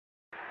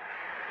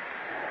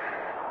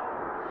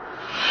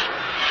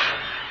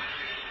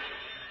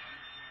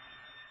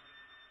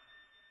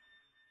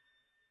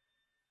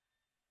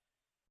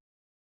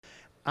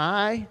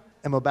I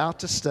am about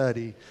to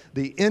study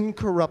the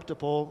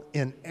incorruptible,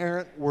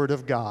 inerrant Word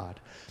of God.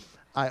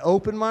 I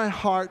open my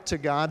heart to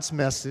God's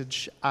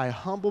message, I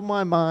humble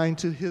my mind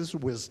to His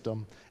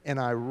wisdom, and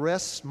I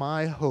rest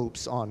my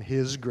hopes on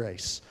His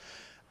grace.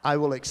 I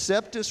will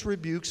accept His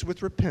rebukes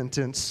with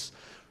repentance,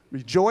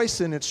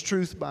 rejoice in its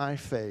truth by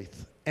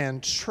faith,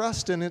 and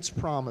trust in its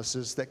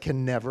promises that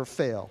can never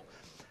fail.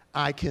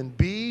 I can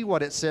be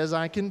what it says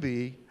I can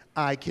be,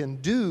 I can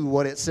do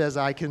what it says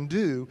I can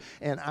do,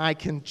 and I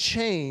can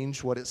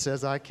change what it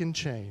says I can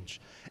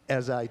change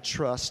as I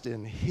trust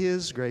in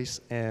His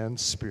grace and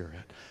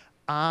Spirit.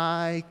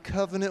 I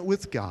covenant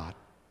with God.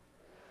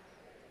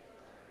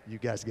 You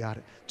guys got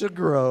it. To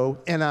grow,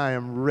 and I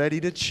am ready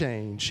to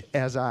change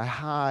as I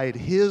hide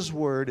His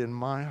word in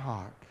my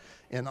heart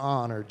and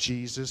honor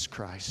Jesus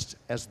Christ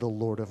as the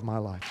Lord of my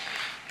life.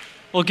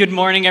 Well, good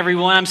morning,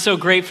 everyone. I'm so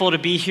grateful to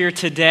be here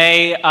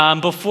today.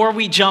 Before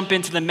we jump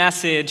into the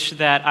message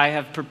that I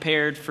have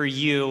prepared for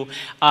you,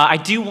 I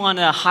do want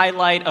to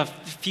highlight a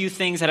few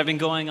things that have been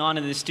going on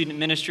in the student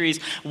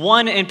ministries.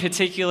 One in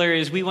particular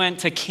is we went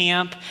to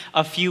camp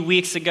a few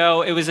weeks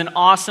ago. It was an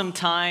awesome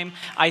time.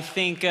 I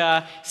think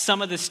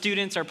some of the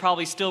students are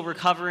probably still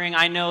recovering.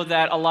 I know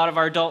that a lot of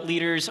our adult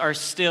leaders are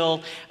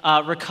still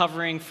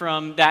recovering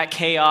from that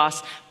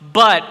chaos.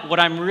 But what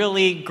I'm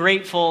really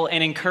grateful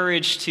and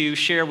encouraged to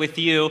share with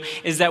you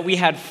is that we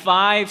had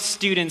 5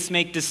 students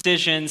make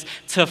decisions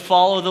to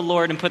follow the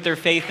Lord and put their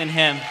faith in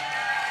Him.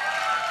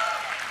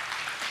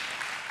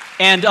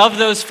 And of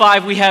those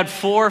 5, we had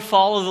 4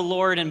 follow the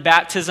Lord in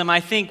baptism. I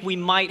think we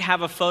might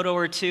have a photo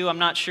or two. I'm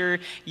not sure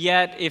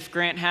yet if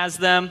Grant has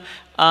them.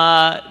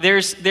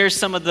 There's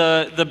some of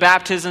the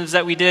baptisms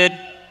that we did.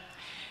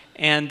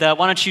 And why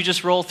don't you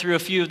just roll through a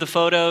few of the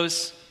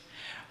photos.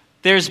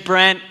 There's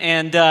Brent,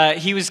 and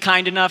he was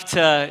kind enough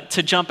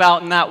to jump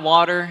out in that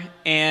water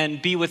and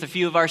be with a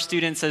few of our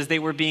students as they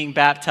were being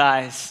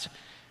baptized.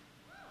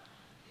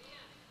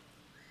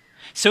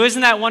 So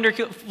isn't that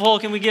wonderful?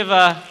 Can we give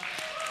an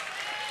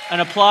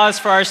applause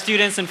for our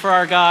students and for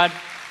our God?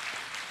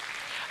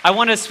 I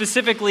want to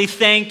specifically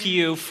thank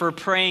you for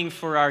praying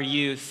for our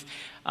youth.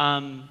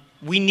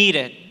 We need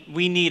it.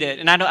 We need it.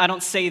 And I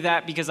don't say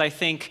that because I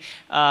think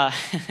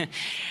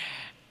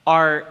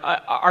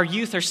Our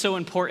youth are so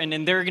important,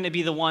 and they're going to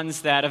be the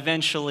ones that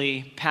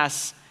eventually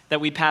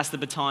we pass the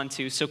baton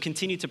to. So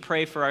continue to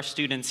pray for our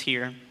students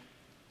here.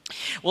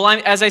 Well,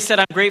 as I said,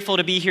 I'm grateful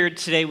to be here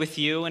today with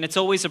you, and it's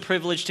always a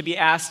privilege to be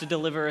asked to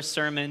deliver a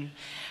sermon.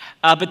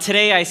 But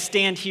today I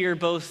stand here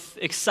both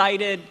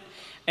excited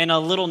and a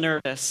little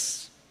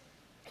nervous.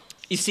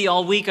 You see,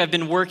 all week I've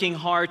been working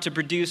hard to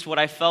produce what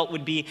I felt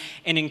would be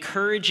an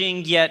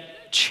encouraging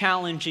yet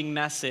challenging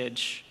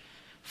message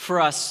for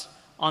us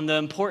on the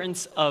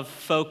importance of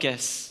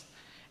focus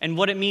and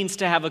what it means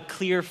to have a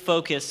clear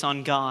focus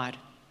on God.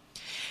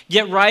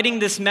 Yet writing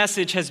this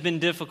message has been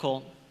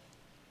difficult.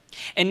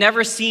 It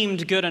never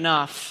seemed good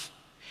enough.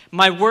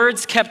 My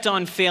words kept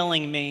on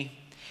failing me.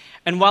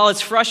 And while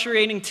it's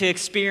frustrating to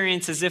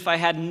experience as if I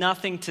had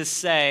nothing to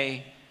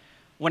say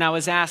when I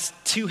was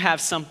asked to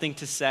have something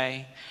to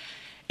say,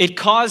 it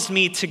caused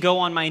me to go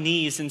on my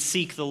knees and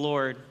seek the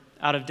Lord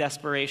out of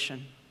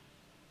desperation.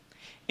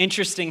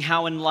 Interesting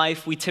how in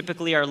life we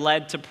typically are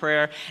led to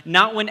prayer,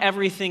 not when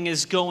everything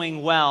is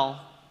going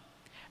well,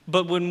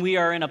 but when we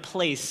are in a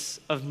place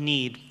of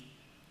need.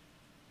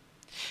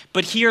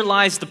 But here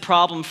lies the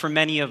problem for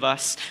many of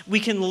us.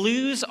 We can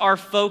lose our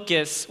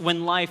focus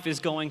when life is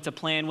going to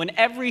plan. When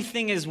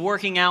everything is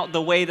working out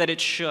the way that it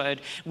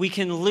should, we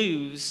can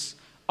lose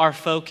our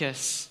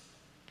focus.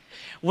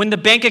 When the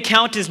bank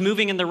account is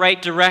moving in the right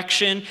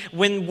direction,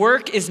 when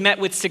work is met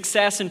with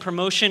success and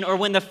promotion, or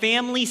when the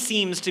family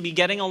seems to be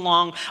getting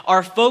along,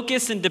 our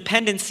focus and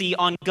dependency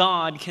on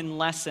God can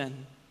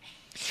lessen.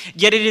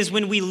 Yet it is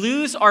when we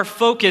lose our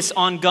focus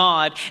on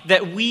God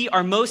that we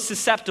are most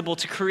susceptible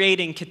to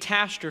creating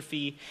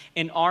catastrophe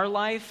in our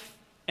life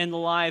and the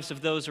lives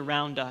of those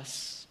around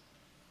us.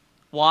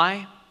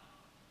 Why?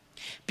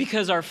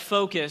 Because our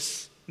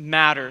focus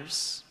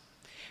matters.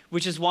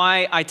 Which is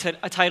why I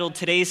titled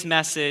today's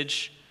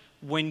message,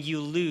 When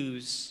You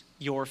Lose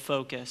Your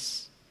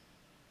Focus.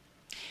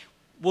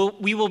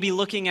 We will be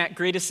looking at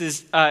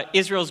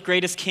Israel's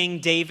greatest king,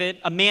 David,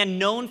 a man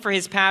known for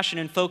his passion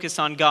and focus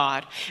on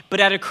God, but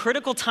at a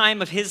critical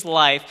time of his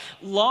life,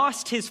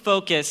 lost his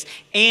focus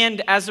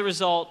and, as a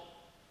result,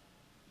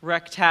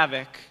 wreaked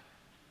havoc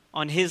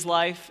on his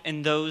life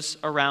and those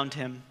around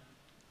him.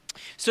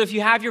 So if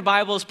you have your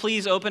Bibles,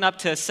 please open up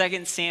to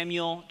 2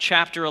 Samuel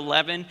chapter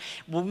 11.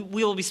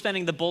 We will be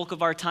spending the bulk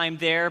of our time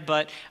there,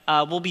 but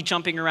we'll be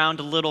jumping around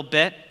a little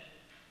bit.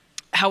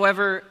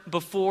 However,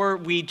 before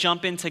we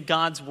jump into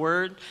God's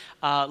word,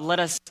 let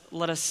us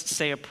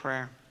say a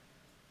prayer.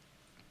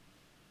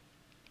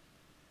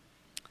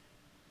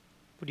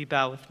 Would you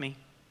bow with me?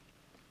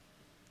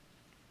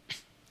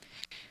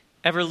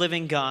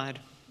 Ever-living God,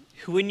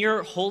 who in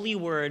your holy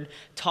word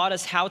taught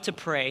us how to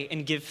pray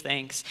and give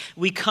thanks.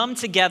 We come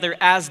together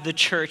as the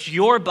church,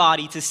 your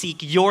body, to seek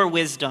your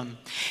wisdom.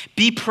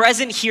 Be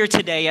present here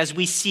today as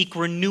we seek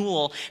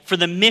renewal for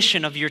the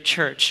mission of your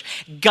church.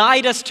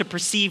 Guide us to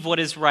perceive what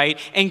is right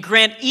and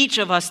grant each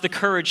of us the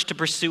courage to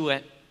pursue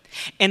it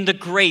and the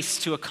grace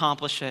to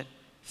accomplish it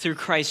through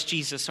Christ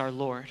Jesus our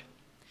Lord.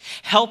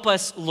 Help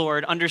us,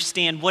 Lord,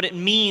 understand what it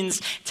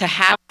means to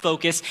have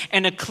focus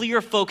and a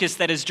clear focus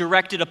that is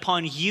directed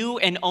upon you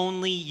and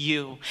only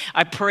you.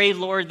 I pray,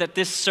 Lord, that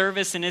this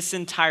service in its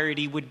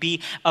entirety would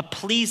be a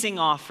pleasing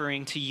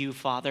offering to you,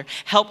 Father.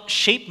 Help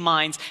shape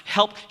minds,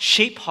 help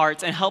shape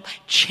hearts, and help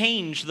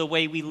change the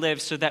way we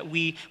live so that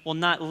we will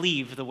not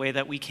leave the way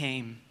that we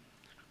came.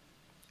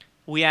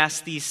 We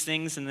ask these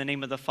things in the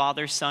name of the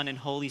Father, Son, and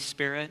Holy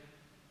Spirit.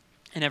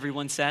 And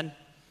everyone said,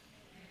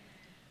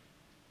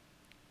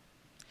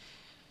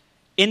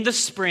 in the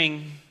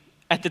spring,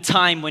 at the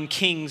time when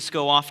kings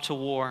go off to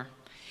war,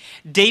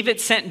 David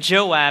sent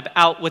Joab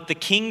out with the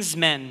king's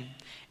men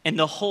and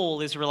the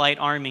whole Israelite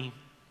army.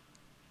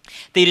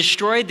 They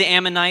destroyed the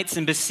Ammonites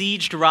and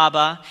besieged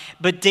Rabbah,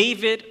 but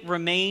David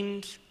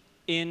remained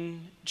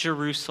in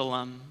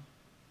Jerusalem.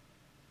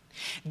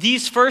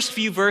 These first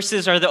few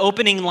verses are the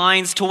opening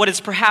lines to what is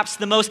perhaps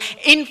the most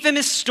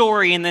infamous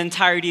story in the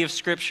entirety of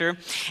Scripture.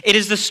 It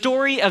is the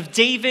story of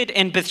David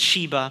and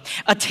Bathsheba,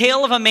 a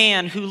tale of a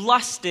man who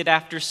lusted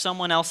after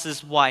someone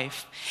else's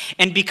wife,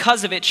 and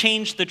because of it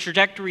changed the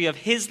trajectory of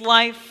his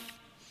life,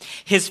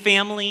 his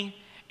family,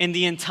 and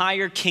the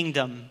entire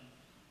kingdom.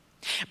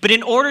 But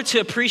in order to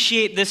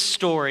appreciate this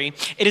story,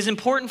 it is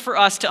important for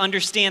us to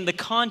understand the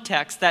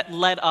context that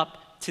led up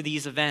to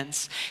these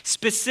events,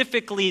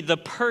 specifically the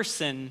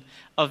person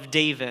of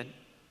David.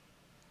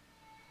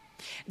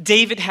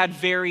 David had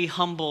very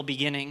humble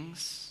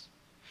beginnings.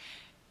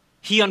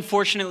 He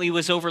unfortunately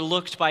was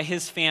overlooked by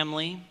his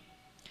family,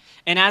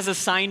 and as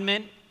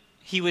assignment,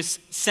 he was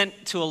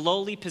sent to a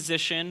lowly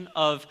position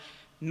of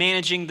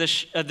managing the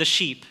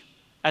sheep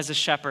as a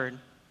shepherd,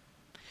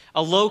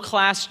 a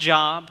low-class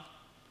job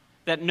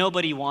that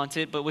nobody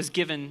wanted but was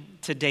given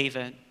to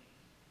David.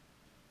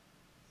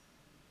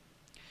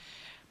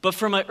 But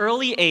from an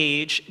early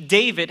age,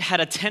 David had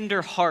a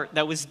tender heart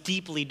that was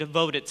deeply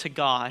devoted to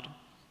God.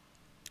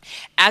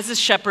 As a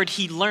shepherd,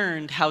 he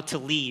learned how to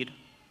lead.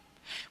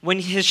 When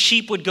his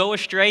sheep would go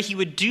astray, he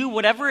would do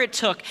whatever it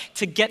took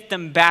to get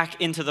them back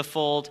into the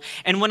fold.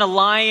 And when a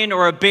lion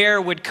or a bear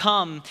would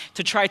come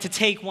to try to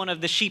take one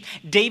of the sheep,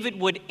 David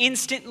would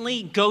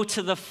instantly go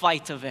to the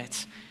fight of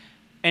it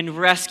and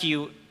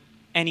rescue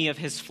any of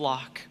his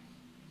flock.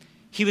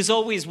 He was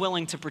always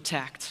willing to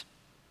protect.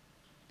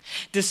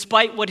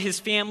 Despite what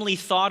his family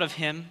thought of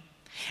him,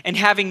 and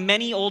having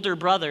many older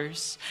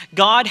brothers,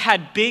 God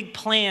had big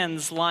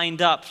plans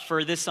lined up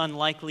for this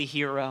unlikely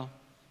hero.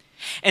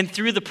 And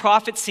through the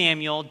prophet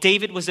Samuel,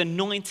 David was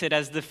anointed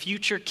as the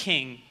future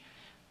king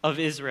of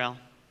Israel.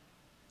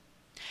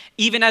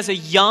 Even as a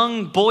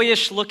young,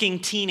 boyish-looking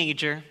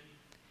teenager,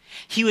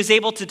 he was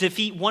able to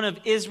defeat one of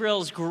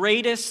Israel's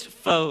greatest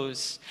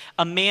foes,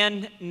 a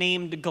man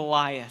named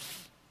Goliath.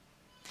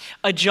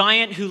 A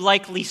giant who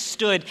likely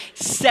stood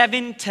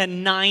 7 to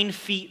 9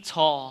 feet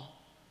tall,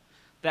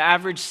 the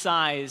average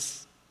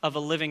size of a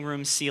living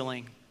room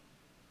ceiling.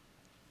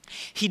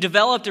 He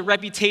developed a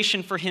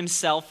reputation for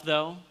himself,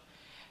 though,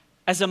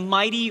 as a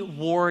mighty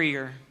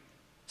warrior.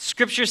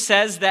 Scripture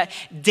says that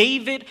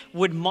David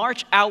would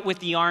march out with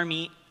the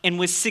army and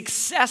was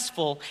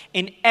successful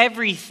in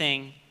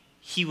everything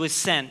he was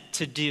sent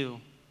to do.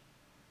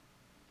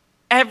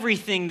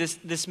 Everything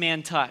this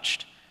man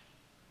touched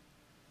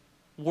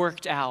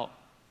worked out.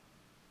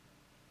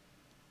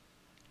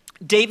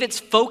 David's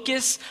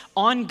focus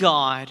on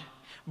God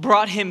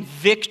brought him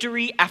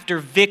victory after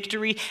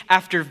victory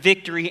after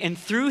victory, and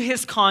through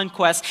his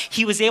conquest,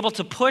 he was able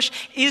to push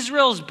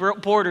Israel's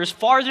borders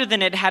farther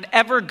than it had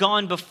ever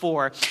gone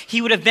before.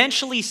 He would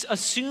eventually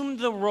assume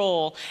the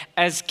role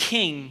as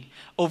king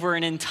over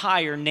an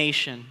entire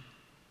nation.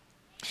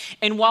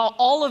 And while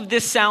all of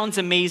this sounds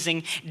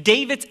amazing,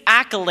 David's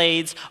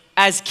accolades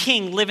as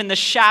king live in the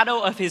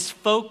shadow of his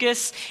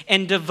focus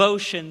and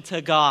devotion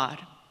to God.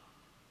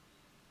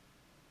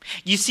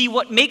 You see,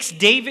 what makes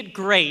David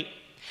great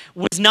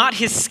was not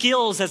his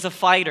skills as a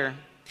fighter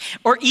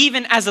or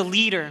even as a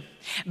leader,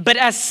 but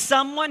as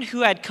someone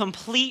who had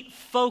complete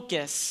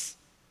focus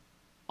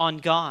on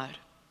God.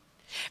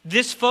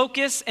 This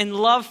focus and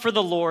love for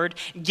the Lord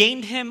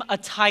gained him a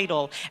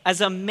title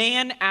as a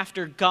man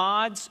after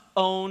God's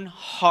own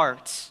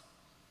heart.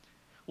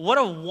 What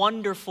a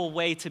wonderful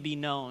way to be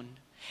known,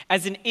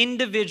 as an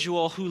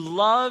individual who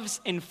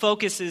loves and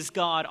focuses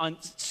God on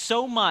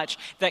so much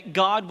that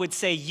God would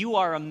say, "You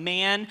are a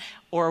man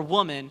or a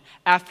woman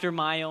after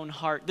my own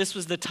heart." This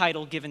was the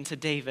title given to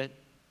David.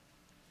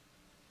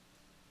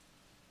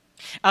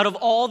 Out of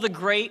all the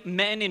great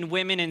men and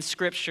women in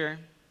Scripture,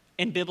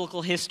 in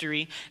biblical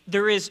history,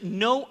 there is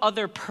no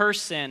other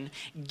person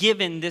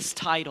given this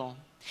title.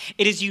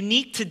 It is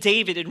unique to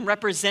David and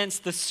represents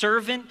the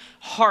servant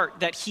heart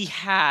that he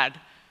had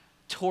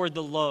toward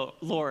the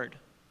Lord.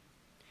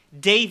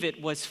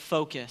 David was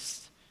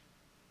focused.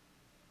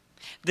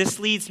 This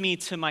leads me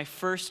to my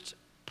first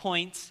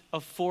point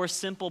of 4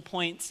 simple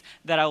points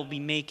that I will be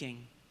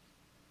making.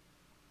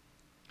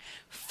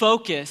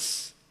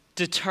 Focus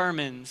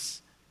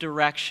determines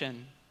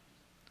direction.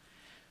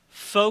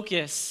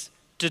 Focus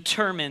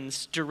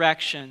determines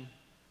direction.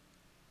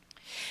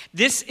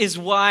 This is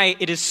why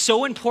it is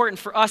so important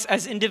for us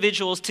as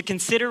individuals to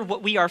consider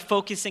what we are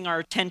focusing our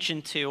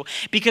attention to,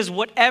 because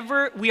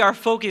whatever we are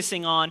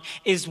focusing on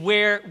is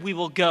where we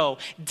will go.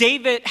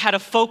 David had a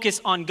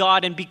focus on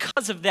God, and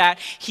because of that,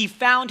 he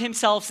found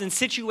himself in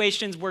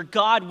situations where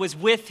God was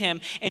with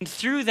him, and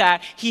through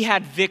that, he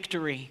had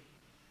victory.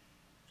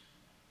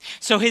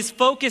 So his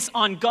focus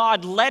on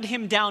God led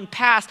him down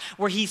paths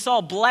where he saw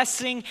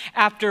blessing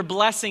after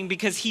blessing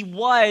because he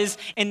was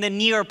in the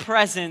near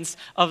presence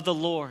of the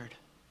Lord.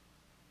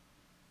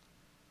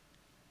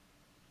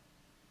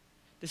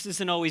 This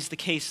isn't always the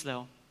case,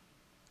 though.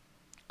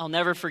 I'll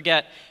never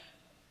forget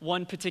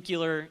one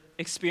particular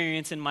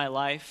experience in my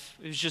life.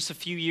 It was just a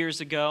few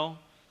years ago,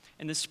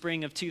 in the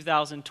spring of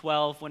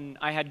 2012, when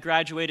I had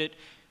graduated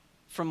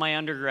from my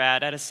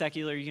undergrad at a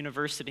secular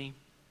university.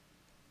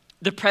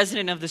 The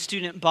president of the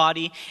student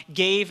body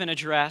gave an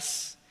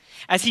address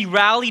as he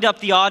rallied up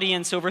the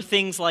audience over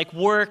things like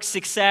work,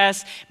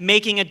 success,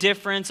 making a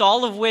difference,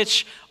 all of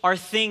which are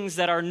things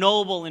that are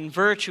noble and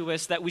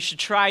virtuous that we should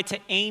try to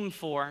aim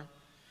for.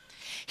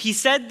 He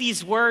said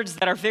these words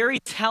that are very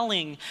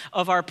telling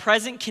of our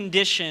present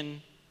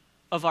condition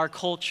of our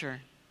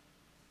culture.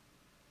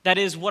 That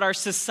is what our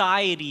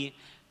society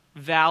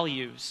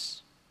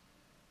values.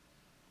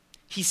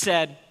 He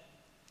said,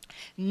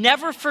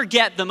 "Never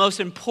forget the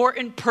most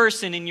important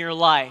person in your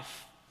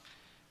life."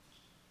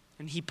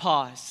 And he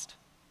paused.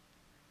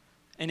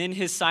 And in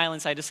his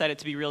silence, I decided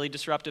to be really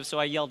disruptive, so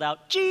I yelled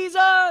out,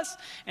 "Jesus!"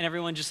 And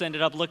everyone just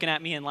ended up looking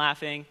at me and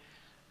laughing.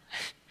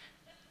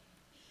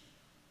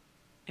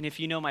 And if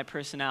you know my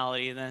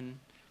personality, then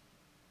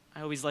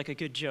I always like a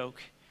good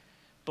joke.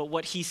 But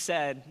what he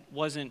said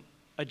wasn't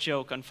a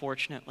joke,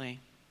 unfortunately.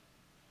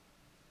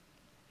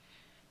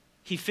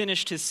 He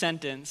finished his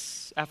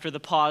sentence after the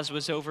pause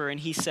was over, and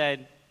he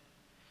said,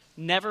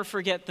 "Never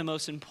forget the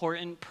most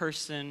important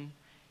person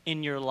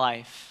in your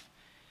life."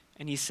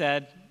 And he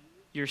said,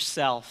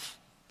 "Yourself.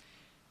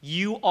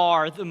 You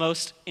are the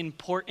most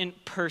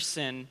important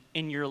person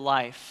in your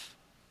life."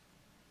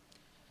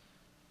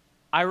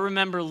 I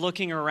remember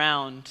looking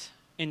around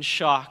in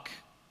shock,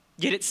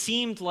 yet it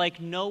seemed like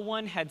no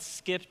one had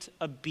skipped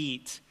a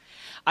beat.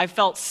 I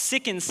felt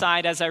sick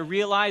inside as I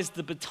realized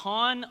the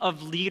baton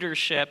of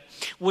leadership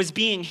was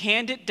being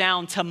handed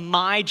down to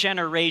my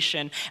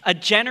generation, a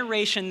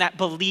generation that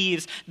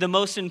believes the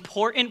most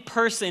important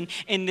person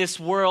in this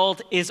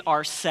world is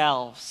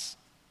ourselves.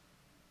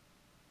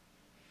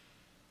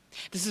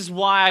 This is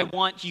why I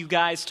want you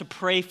guys to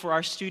pray for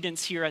our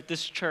students here at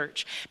this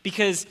church,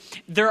 because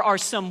there are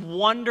some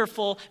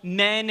wonderful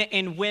men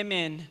and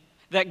women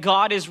that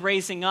God is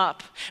raising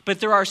up, but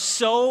there are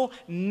so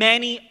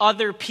many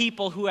other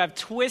people who have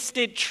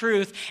twisted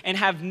truth and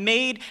have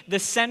made the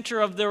center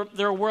of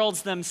their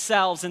worlds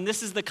themselves, and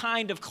this is the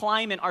kind of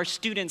climate our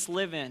students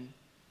live in,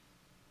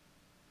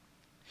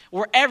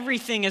 where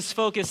everything is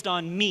focused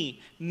on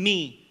me,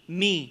 me,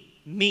 me,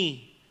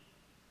 me.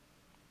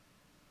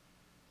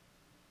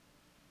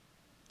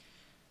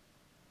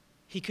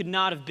 He could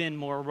not have been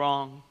more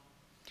wrong.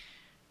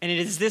 And it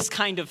is this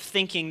kind of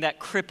thinking that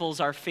cripples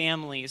our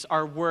families,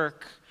 our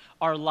work,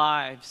 our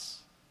lives,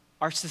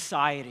 our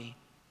society.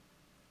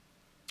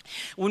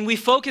 When we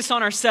focus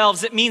on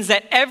ourselves, it means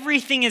that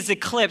everything is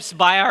eclipsed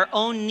by our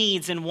own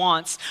needs and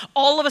wants.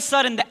 All of a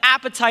sudden, the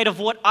appetite of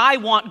what I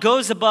want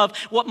goes above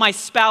what my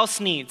spouse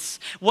needs,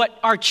 what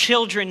our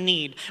children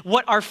need,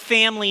 what our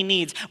family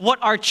needs, what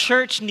our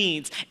church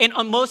needs, and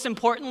most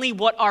importantly,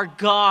 what our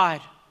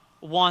God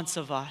wants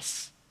of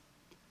us.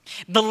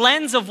 The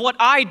lens of what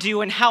I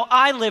do and how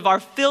I live are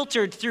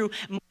filtered through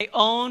my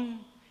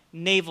own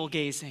navel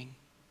gazing.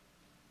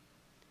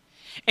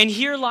 And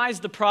here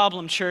lies the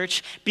problem,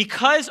 church.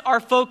 Because our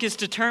focus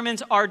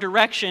determines our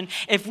direction,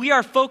 if we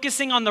are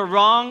focusing on the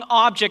wrong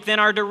object, then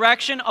our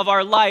direction of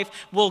our life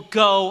will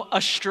go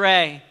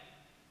astray.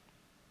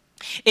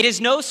 It is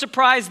no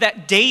surprise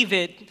that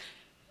David,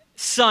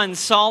 son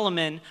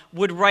Solomon,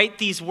 would write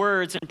these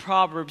words in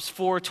Proverbs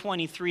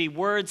 4:23,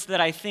 words that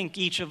I think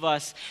each of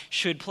us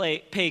should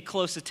pay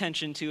close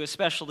attention to,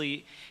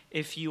 especially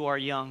if you are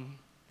young.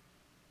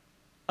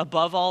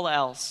 "Above all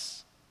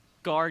else,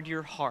 guard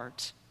your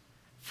heart,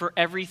 for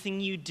everything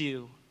you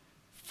do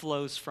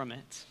flows from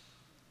it."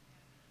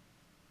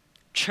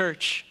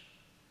 Church,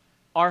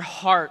 our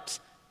heart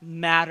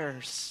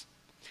matters.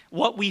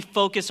 What we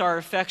focus our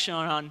affection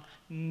on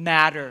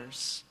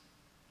matters.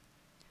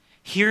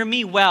 Hear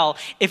me well.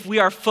 If we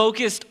are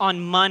focused on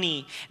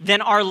money,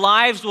 then our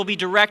lives will be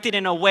directed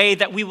in a way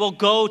that we will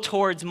go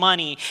towards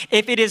money.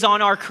 If it is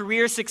on our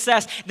career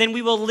success, then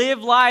we will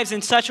live lives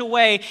in such a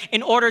way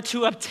in order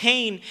to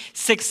obtain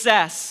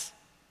success.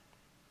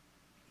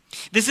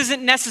 This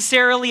isn't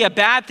necessarily a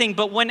bad thing,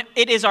 but when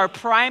it is our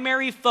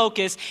primary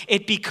focus,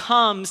 it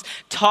becomes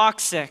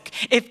toxic.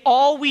 If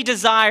all we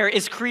desire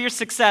is career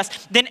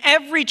success, then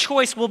every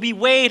choice will be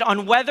weighed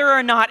on whether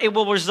or not it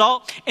will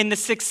result in the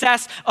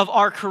success of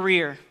our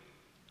career.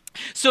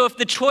 So if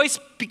the choice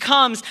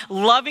becomes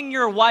loving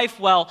your wife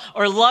well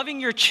or loving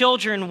your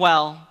children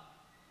well,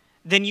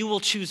 then you will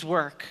choose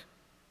work.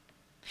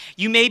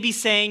 You may be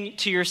saying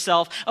to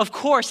yourself, of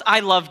course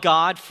I love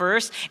God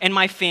first and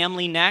my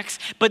family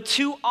next, but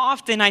too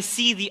often I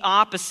see the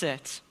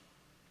opposite.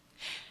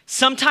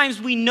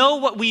 Sometimes we know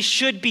what we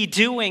should be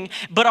doing,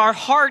 but our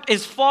heart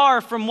is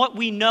far from what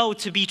we know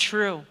to be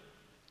true.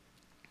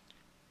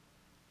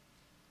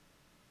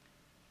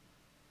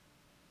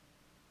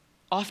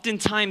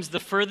 Oftentimes the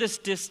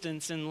furthest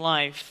distance in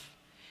life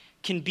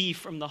can be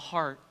from the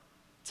heart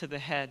to the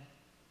head.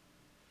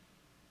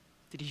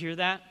 Did you hear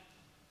that?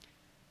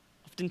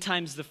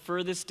 Oftentimes, the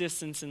furthest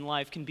distance in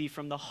life can be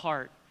from the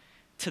heart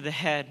to the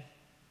head.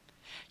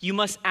 You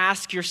must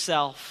ask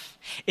yourself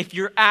if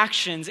your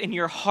actions and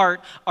your heart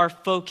are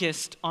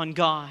focused on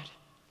God.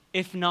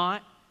 If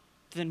not,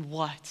 then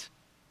what?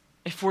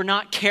 If we're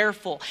not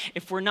careful,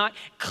 if we're not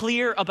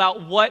clear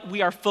about what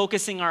we are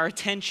focusing our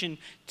attention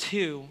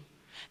to,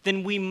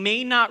 then we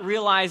may not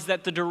realize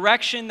that the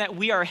direction that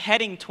we are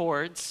heading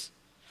towards,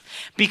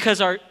 because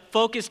our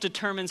focus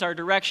determines our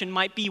direction,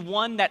 might be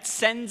one that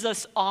sends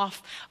us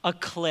off a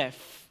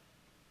cliff.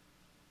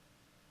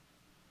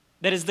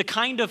 That is the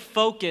kind of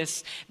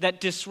focus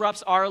that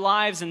disrupts our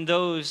lives and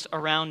those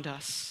around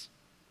us.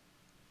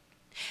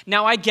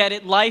 Now, I get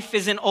it. Life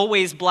isn't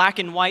always black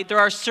and white. There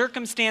are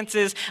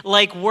circumstances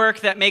like work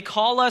that may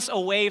call us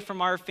away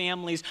from our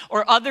families,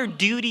 or other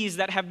duties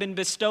that have been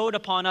bestowed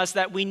upon us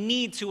that we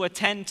need to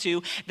attend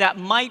to that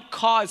might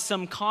cause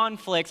some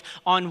conflict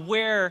on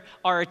where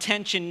our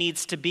attention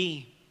needs to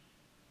be.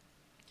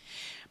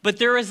 But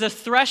there is a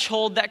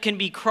threshold that can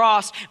be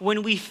crossed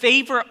when we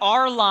favor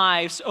our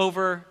lives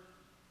over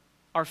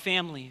our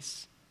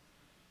families,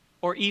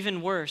 or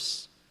even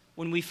worse,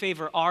 when we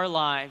favor our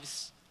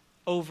lives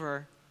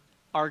over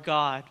our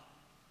God.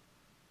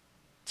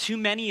 Too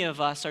many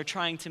of us are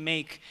trying to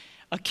make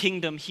a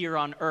kingdom here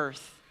on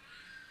earth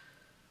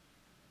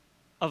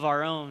of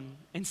our own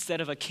instead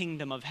of a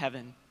kingdom of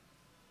heaven.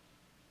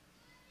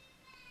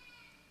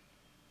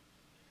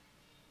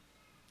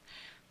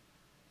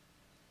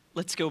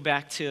 Let's go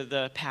back to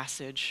the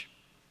passage,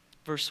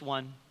 verse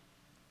 1.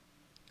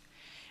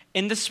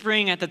 In the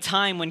spring, at the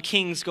time when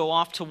kings go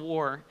off to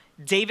war,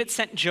 David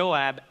sent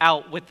Joab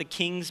out with the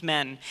king's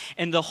men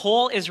and the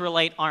whole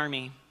Israelite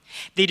army.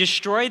 They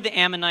destroyed the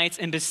Ammonites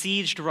and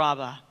besieged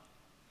Rabbah,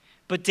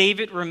 but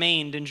David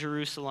remained in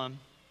Jerusalem.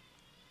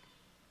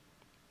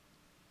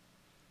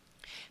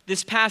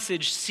 This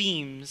passage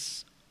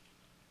seems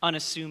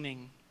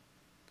unassuming,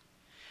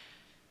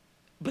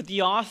 but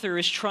the author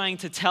is trying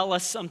to tell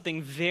us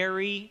something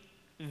very,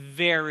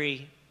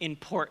 very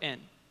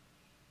important.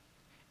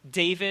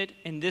 David,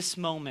 in this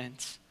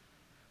moment,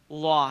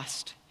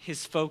 lost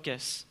his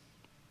focus.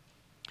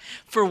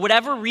 For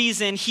whatever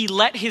reason, he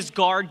let his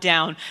guard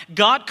down,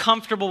 got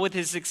comfortable with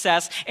his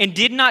success, and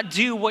did not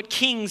do what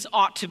kings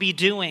ought to be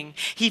doing.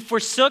 He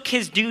forsook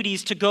his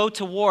duties to go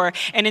to war,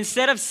 and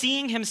instead of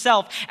seeing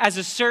himself as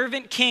a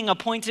servant king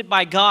appointed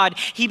by God,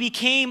 he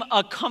became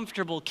a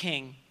comfortable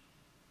king.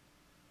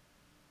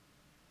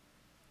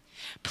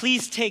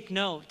 Please take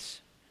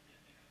note.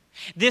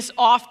 This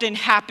often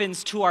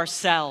happens to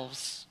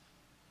ourselves.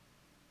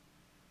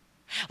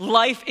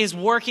 Life is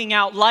working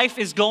out. Life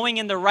is going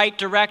in the right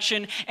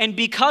direction. And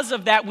because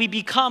of that, we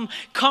become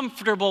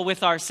comfortable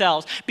with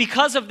ourselves.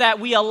 Because of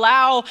that, we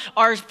allow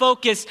our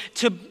focus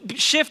to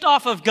shift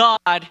off of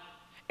God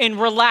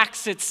and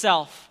relax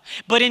itself.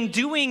 But in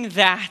doing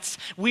that,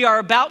 we are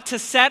about to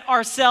set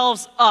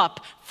ourselves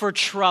up for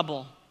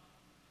trouble.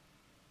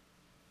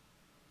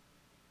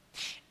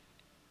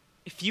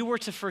 If you were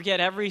to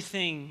forget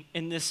everything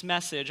in this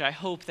message, I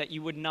hope that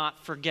you would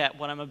not forget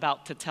what I'm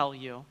about to tell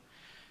you.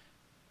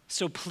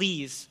 So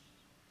please,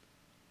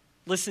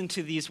 listen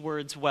to these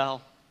words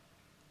well.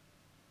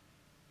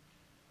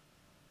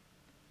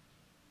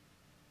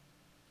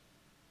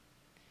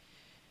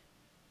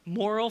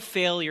 Moral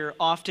failure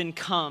often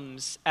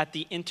comes at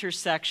the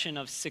intersection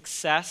of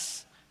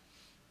success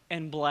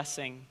and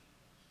blessing.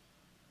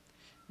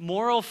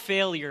 Moral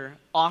failure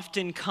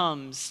often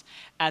comes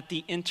at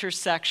the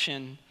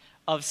intersection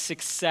of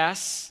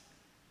success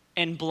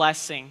and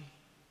blessing.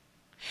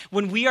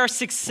 When we are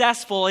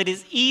successful, it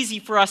is easy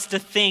for us to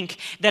think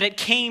that it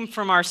came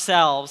from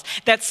ourselves,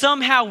 that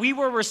somehow we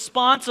were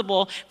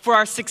responsible for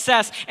our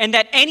success, and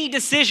that any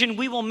decision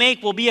we will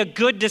make will be a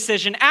good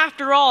decision.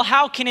 After all,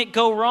 how can it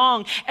go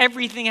wrong?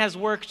 Everything has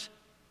worked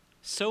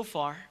so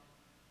far.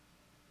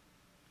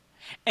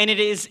 And it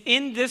is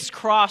in this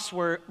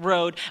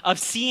crossroad of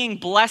seeing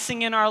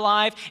blessing in our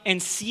life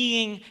and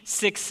seeing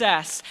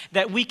success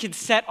that we can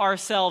set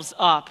ourselves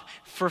up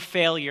for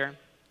failure.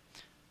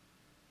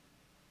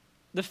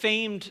 The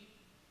famed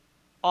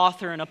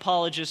author and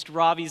apologist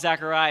Ravi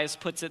Zacharias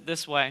puts it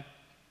this way: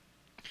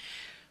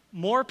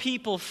 More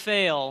people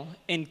fail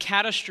in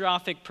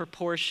catastrophic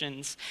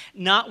proportions,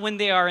 not when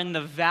they are in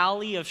the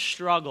valley of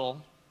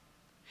struggle,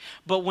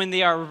 but when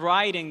they are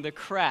riding the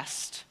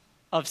crest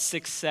of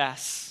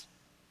success.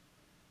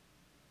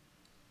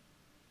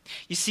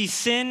 You see,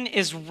 sin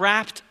is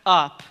wrapped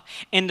up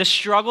in the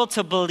struggle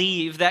to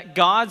believe that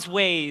God's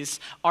ways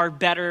are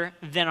better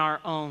than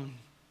our own.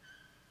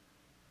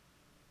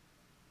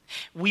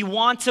 We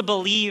want to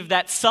believe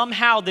that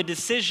somehow the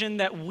decision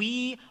that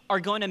we are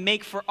going to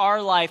make for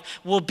our life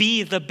will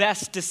be the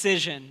best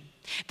decision.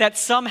 That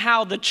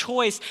somehow the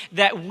choice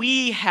that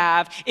we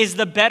have is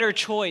the better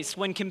choice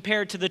when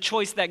compared to the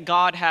choice that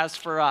God has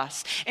for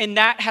us. And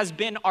that has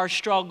been our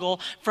struggle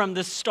from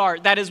the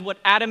start. That is what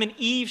Adam and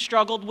Eve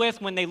struggled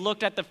with when they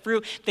looked at the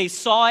fruit. They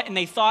saw it and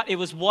they thought it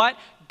was what?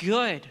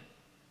 Good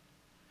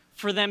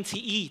for them to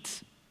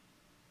eat.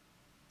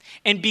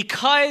 And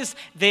because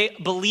they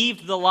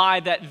believed the lie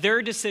that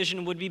their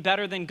decision would be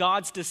better than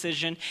God's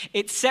decision,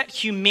 it set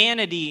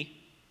humanity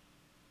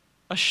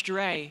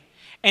astray.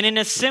 And in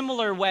a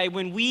similar way,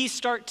 when we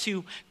start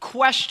to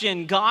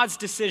question God's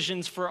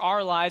decisions for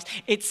our lives,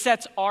 it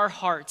sets our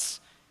hearts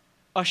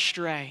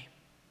astray.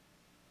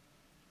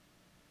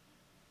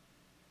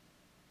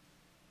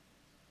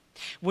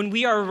 When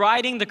we are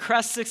riding the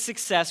crest of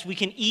success, we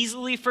can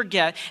easily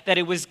forget that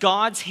it was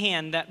God's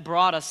hand that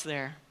brought us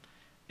there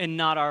and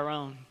not our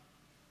own.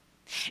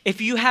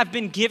 If you have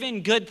been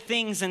given good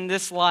things in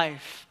this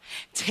life,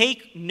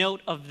 take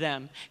note of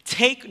them.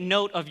 Take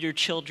note of your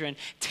children.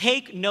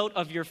 Take note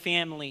of your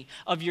family,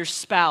 of your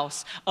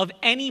spouse, of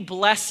any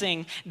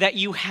blessing that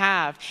you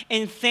have,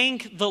 and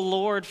thank the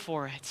Lord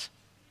for it.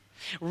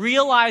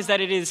 Realize that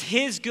it is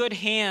His good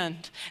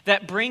hand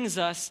that brings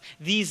us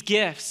these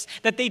gifts,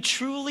 that they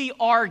truly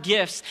are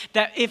gifts,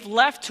 that if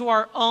left to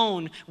our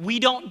own, we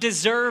don't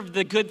deserve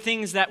the good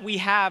things that we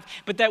have,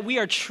 but that we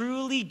are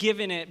truly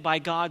given it by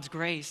God's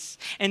grace.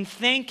 And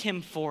thank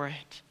Him for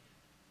it.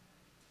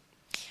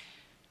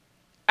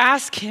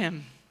 Ask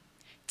Him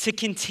to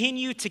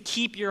continue to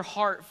keep your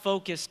heart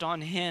focused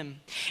on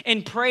Him,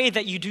 and pray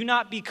that you do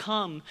not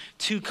become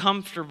too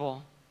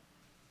comfortable.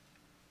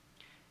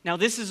 Now,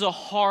 this is a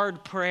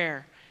hard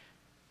prayer.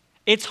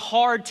 It's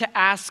hard to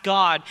ask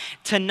God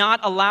to not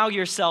allow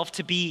yourself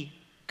to be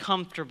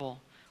comfortable,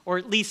 or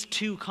at least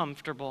too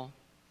comfortable.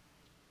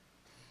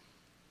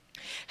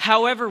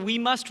 However, we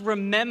must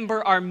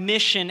remember our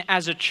mission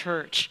as a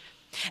church.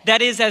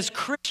 That is, as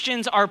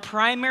Christians, our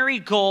primary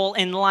goal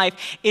in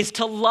life is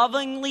to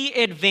lovingly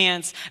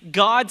advance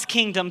God's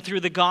kingdom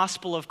through the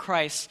gospel of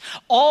Christ.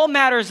 All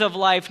matters of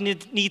life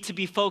need to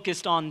be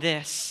focused on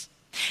this.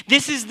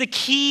 This is the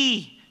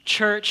key,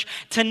 church,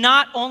 to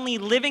not only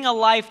living a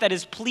life that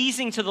is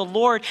pleasing to the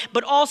Lord,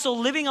 but also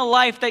living a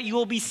life that you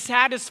will be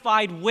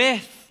satisfied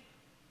with.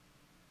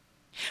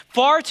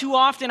 Far too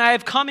often I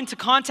have come into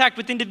contact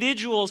with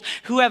individuals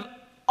who have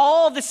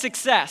all the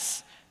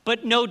success,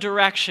 but no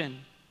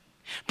direction.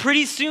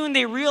 Pretty soon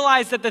they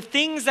realize that the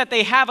things that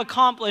they have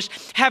accomplished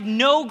have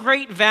no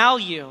great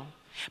value,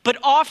 but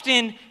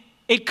often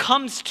it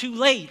comes too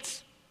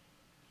late.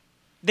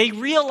 They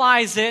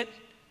realize it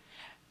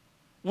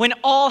when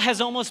all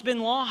has almost been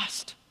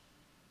lost.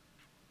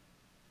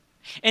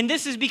 And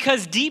this is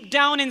because deep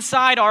down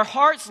inside, our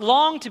hearts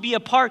long to be a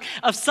part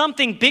of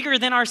something bigger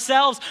than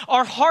ourselves.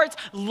 Our hearts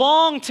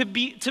long to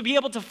be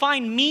able to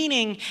find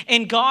meaning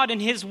in God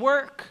and His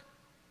work.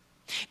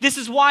 This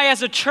is why,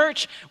 as a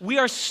church, we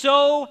are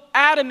so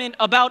adamant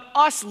about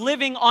us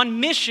living on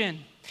mission.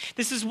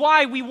 This is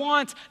why we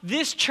want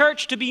this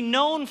church to be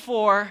known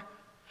for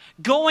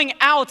going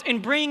out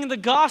and bringing the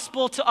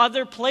gospel to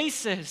other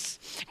places.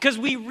 Because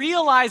we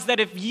realize that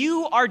if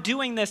you are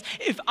doing this,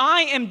 if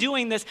I am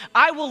doing this,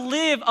 I will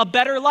live a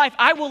better life.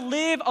 I will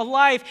live a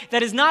life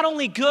that is not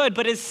only good,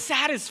 but is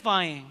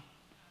satisfying.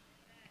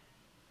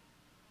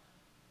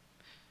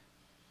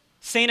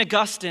 St.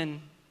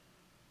 Augustine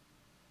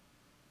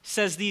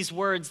says these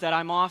words that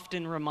I'm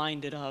often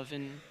reminded of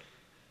and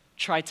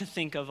try to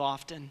think of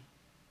often.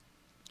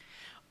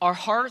 Our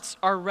hearts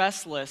are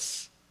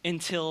restless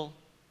until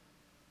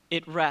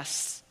it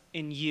rests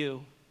in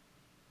you.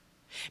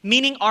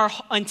 Meaning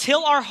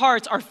until our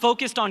hearts are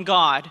focused on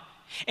God,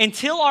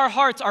 until our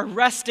hearts are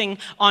resting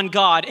on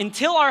God,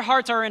 until our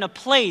hearts are in a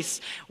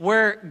place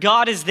where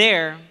God is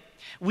there,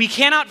 we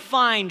cannot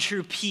find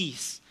true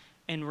peace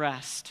and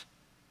rest.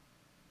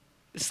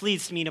 This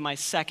leads me to my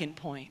second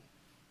point.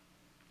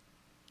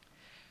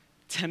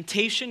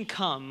 Temptation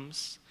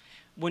comes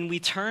when we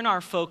turn our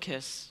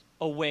focus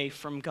away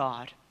from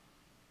God.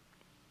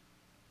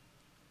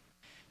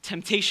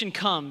 Temptation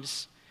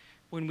comes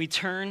when we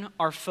turn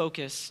our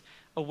focus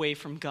away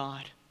from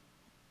God.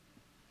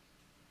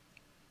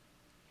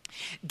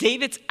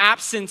 David's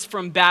absence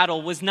from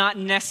battle was not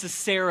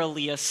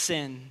necessarily a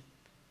sin.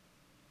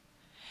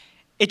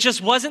 It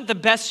just wasn't the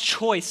best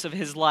choice of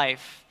his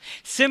life.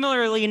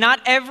 Similarly, not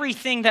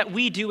everything that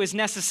we do is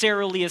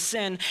necessarily a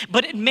sin,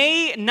 but it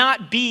may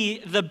not be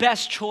the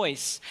best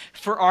choice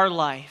for our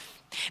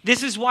life.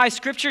 This is why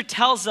Scripture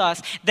tells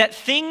us that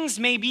things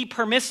may be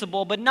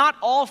permissible, but not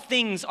all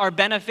things are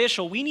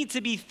beneficial. We need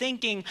to be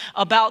thinking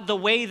about the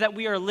way that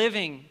we are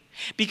living,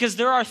 because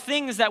there are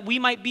things that we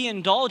might be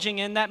indulging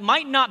in that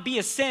might not be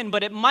a sin,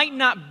 but it might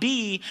not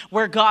be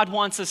where God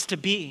wants us to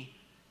be.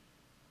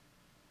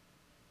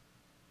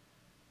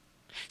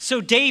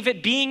 So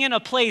David, being in a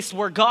place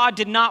where God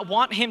did not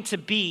want him to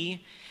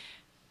be,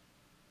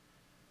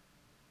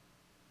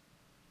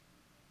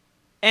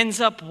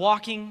 ends up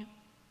walking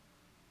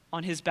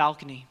on his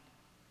balcony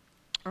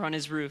or on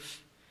his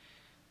roof.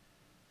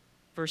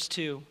 Verse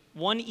 2,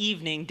 one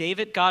evening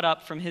David got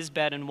up from his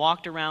bed and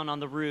walked around on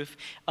the roof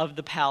of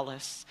the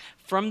palace.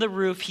 From the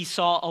roof he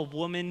saw a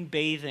woman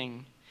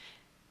bathing.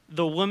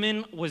 The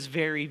woman was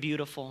very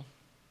beautiful.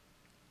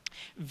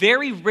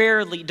 Very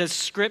rarely does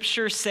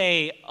Scripture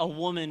say a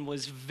woman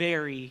was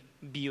very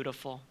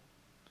beautiful,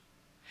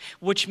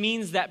 which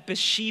means that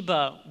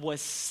Bathsheba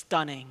was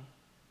stunning.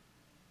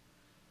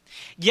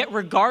 Yet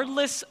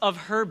regardless of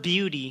her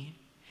beauty,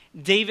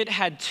 David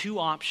had two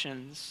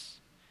options.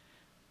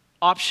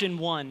 Option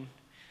one,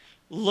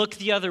 look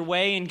the other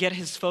way and get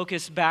his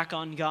focus back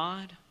on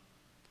God.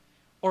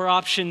 Or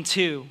option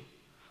two,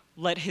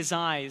 let his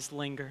eyes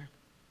linger.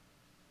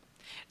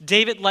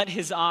 David let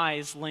his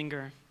eyes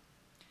linger.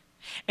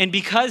 And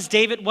because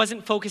David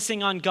wasn't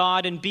focusing on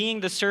God and being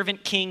the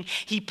servant king,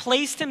 he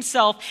placed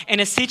himself in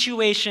a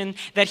situation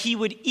that he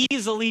would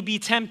easily be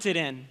tempted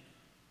in.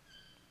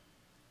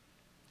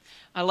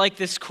 I like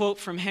this quote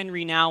from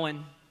Henry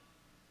Nouwen.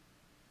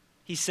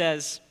 He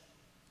says,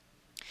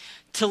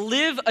 "To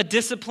live a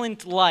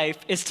disciplined life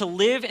is to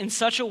live in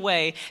such a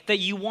way that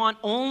you want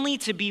only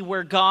to be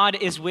where God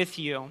is with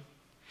you.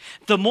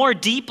 The more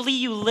deeply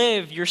you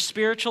live your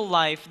spiritual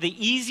life, the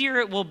easier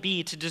it will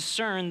be to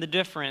discern the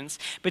difference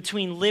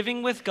between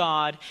living with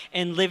God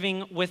and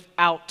living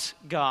without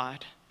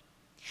God.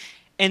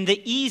 And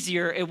the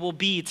easier it will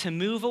be to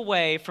move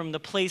away from the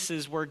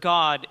places where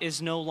God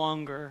is no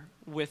longer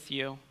with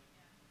you."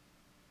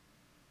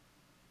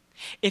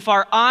 If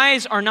our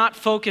eyes are not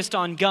focused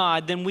on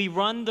God, then we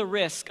run the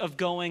risk of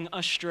going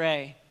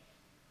astray.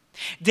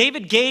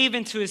 David gave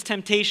into his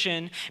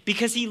temptation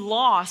because he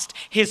lost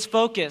his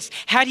focus.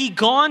 Had he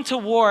gone to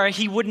war,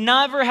 he would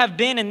never have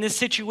been in this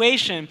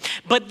situation.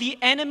 But the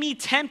enemy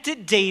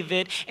tempted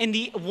David in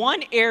the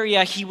one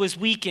area he was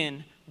weak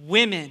in,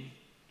 women.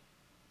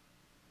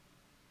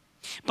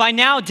 By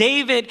now,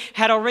 David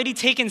had already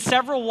taken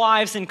several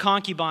wives and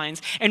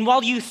concubines, and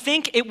while you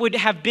think it would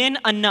have been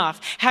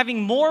enough,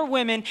 having more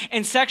women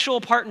and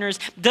sexual partners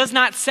does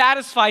not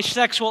satisfy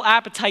sexual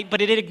appetite,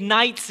 but it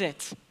ignites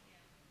it.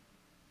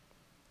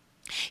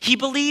 He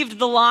believed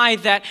the lie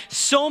that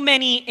so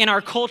many in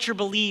our culture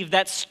believe,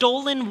 that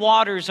stolen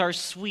waters are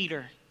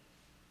sweeter.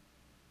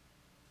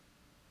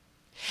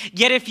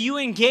 Yet if you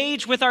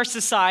engage with our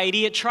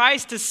society, it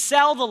tries to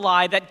sell the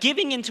lie that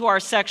giving into our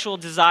sexual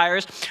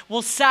desires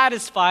will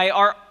satisfy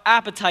our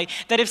appetite,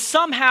 that if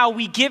somehow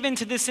we give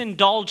into this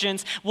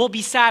indulgence, we'll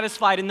be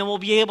satisfied and then we'll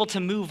be able to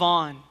move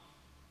on.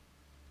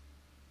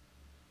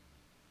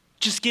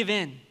 Just give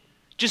in.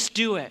 Just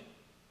do it.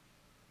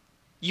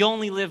 You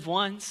only live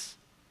once.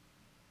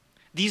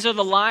 These are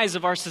the lies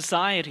of our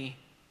society.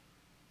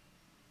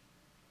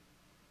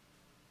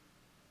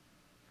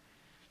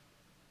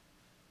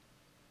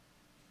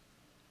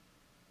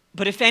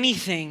 But if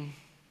anything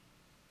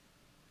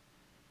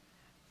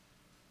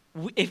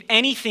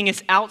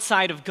is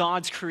outside of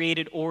God's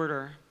created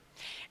order,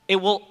 it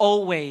will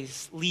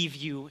always leave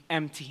you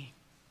empty.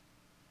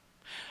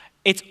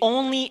 It's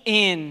only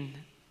in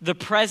the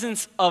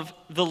presence of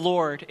the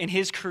Lord in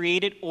His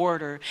created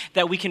order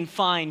that we can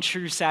find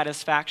true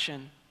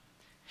satisfaction,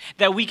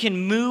 that we can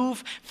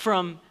move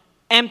from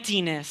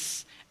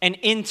emptiness and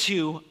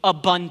into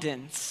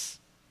abundance.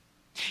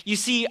 You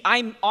see,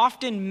 I'm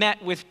often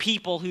met with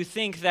people who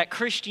think that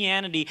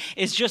Christianity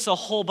is just a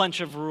whole bunch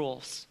of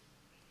rules,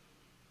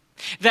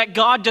 that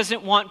God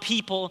doesn't want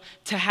people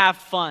to have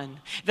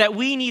fun, that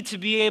we need to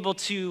be able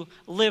to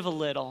live a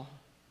little.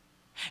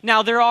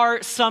 Now, there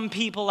are some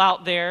people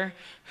out there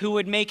who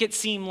would make it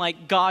seem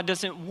like God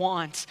doesn't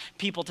want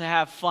people to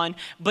have fun,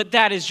 but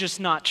that is just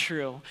not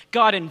true.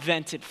 God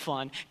invented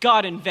fun.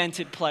 God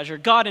invented pleasure.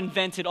 God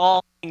invented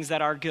all things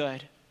that are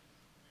good.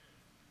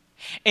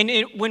 And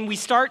when we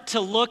start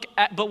to look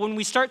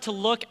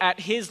at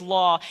His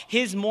law,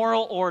 His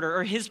moral order,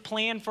 or His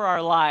plan for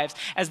our lives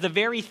as the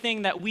very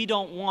thing that we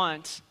don't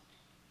want,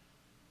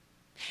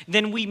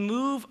 then we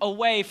move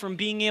away from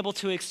being able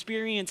to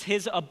experience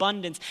His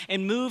abundance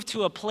and move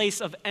to a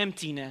place of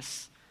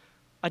emptiness,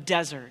 a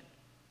desert.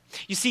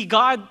 You see,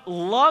 God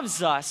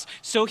loves us,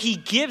 so He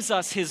gives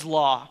us His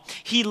law.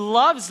 He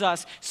loves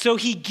us, so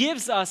He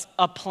gives us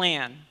a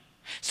plan,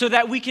 so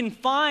that we can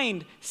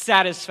find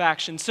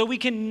satisfaction, so we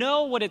can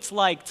know what it's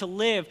like to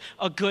live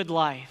a good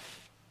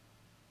life.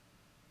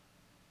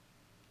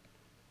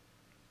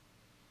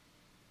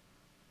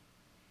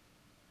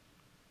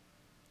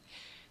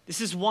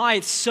 This is why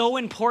it's so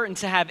important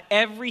to have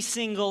every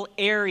single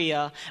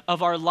area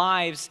of our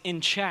lives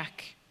in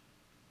check.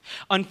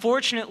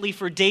 Unfortunately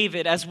for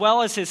David, as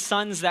well as his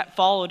sons that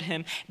followed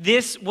him,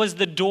 this was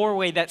the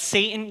doorway that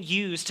Satan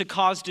used to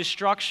cause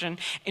destruction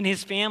in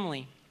his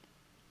family.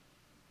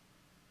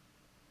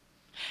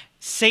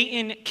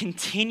 Satan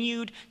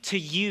continued to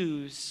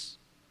use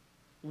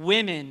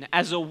women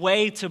as a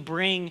way to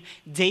bring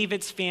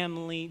David's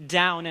family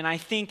down. And I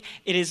think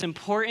it is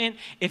important,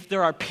 if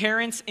there are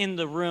parents in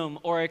the room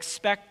or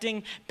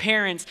expecting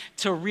parents,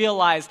 to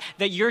realize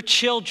that your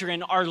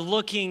children are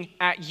looking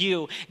at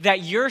you,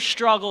 that your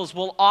struggles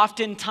will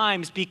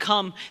oftentimes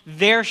become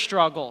their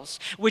struggles,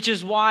 which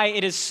is why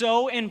it is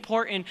so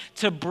important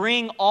to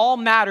bring all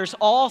matters,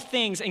 all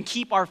things, and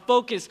keep our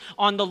focus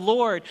on the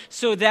Lord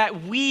so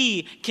that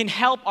we can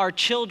help our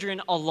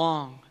children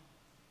along.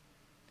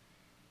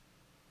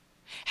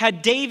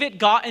 Had David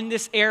gotten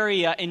this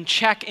area in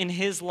check in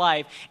his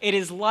life, it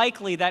is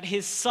likely that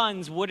his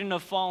sons wouldn't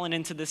have fallen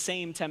into the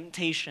same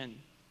temptation.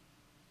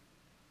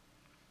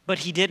 But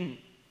he didn't.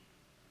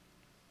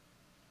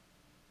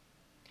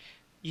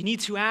 You need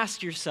to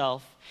ask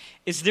yourself,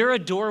 is there a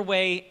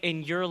doorway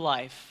in your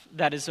life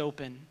that is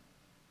open?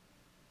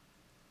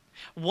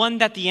 One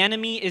that the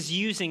enemy is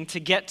using to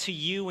get to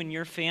you and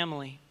your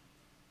family?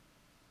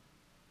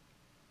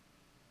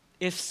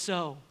 If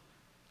so,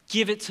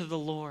 give it to the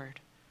Lord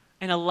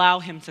and allow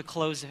him to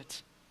close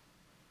it.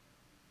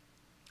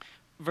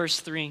 Verse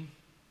 3.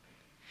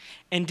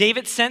 And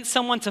David sent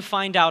someone to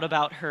find out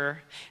about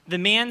her. The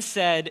man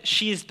said,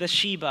 "She is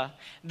Bathsheba,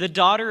 the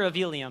daughter of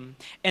Eliam,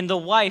 and the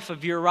wife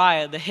of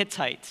Uriah the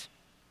Hittite."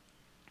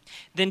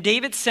 Then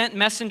David sent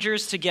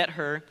messengers to get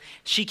her.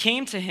 She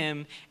came to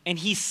him, and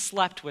he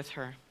slept with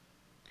her.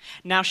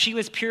 Now she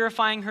was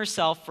purifying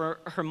herself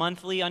for her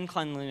monthly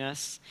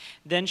uncleanliness.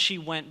 Then she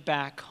went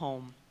back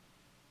home.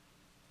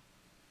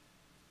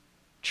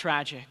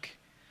 Tragic.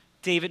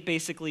 David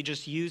basically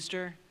just used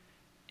her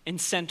and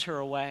sent her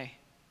away.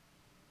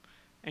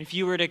 And if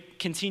you were to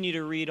continue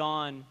to read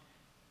on,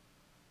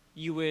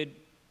 you would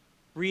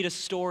read a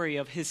story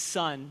of his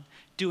son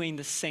doing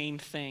the same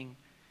thing,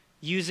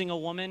 using a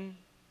woman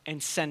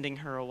and sending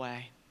her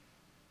away.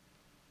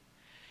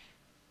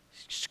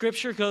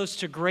 Scripture goes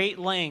to great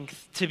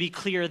length to be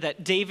clear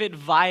that David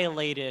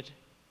violated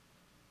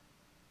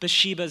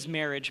Bathsheba's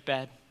marriage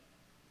bed.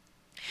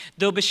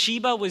 Though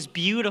Bathsheba was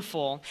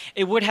beautiful,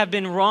 it would have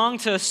been wrong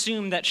to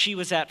assume that she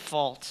was at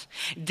fault.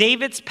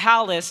 David's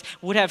palace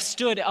would have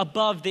stood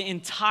above the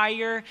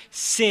entire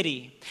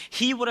city.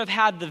 He would have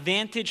had the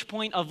vantage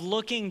point of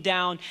looking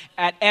down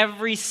at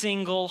every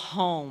single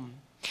home.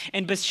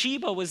 And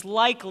Bathsheba was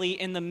likely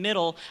in the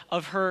middle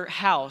of her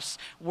house,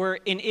 where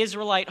in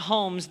Israelite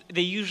homes,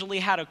 they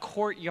usually had a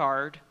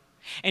courtyard.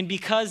 And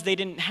because they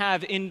didn't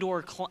have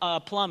indoor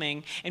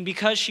plumbing, and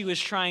because she was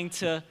trying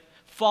to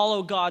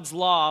follow God's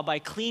law by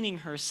cleaning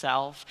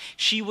herself,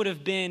 she would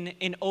have been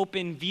in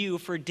open view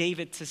for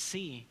David to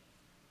see.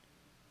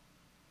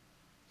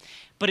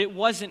 But it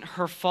wasn't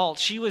her fault.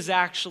 She was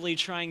actually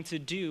trying to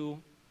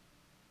do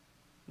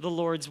the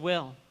Lord's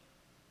will.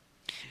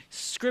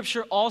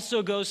 Scripture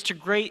also goes to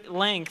great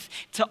length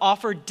to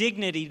offer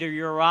dignity to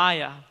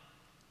Uriah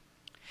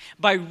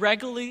by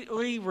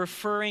regularly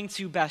referring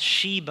to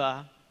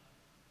Bathsheba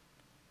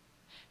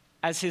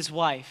as his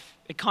wife.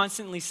 It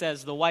constantly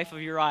says, the wife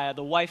of Uriah,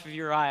 the wife of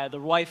Uriah, the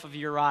wife of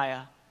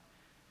Uriah.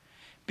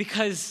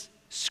 Because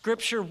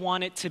Scripture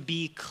wanted to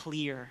be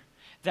clear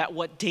that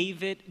what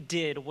David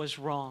did was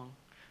wrong.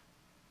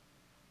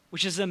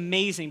 Which is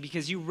amazing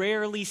because you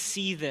rarely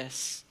see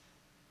this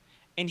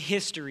in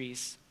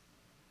histories.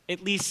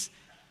 At least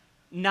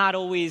not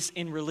always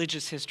in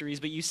religious histories,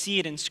 but you see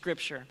it in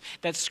Scripture.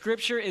 That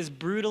Scripture is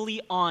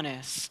brutally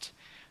honest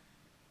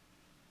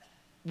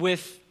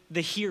with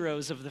the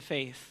heroes of the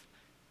faith.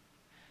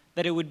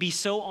 That it would be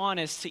so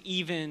honest to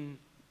even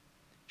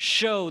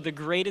show the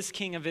greatest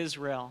king of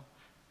Israel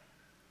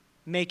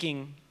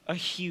making a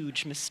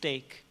huge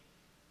mistake.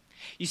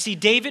 You see,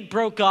 David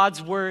broke God's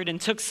word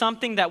and took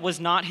something that was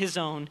not his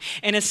own.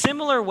 In a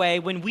similar way,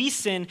 when we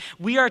sin,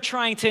 we are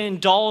trying to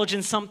indulge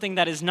in something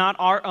that is not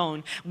our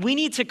own. We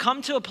need to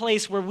come to a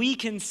place where we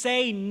can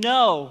say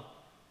no.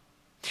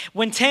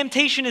 When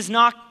temptation is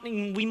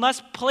knocking, we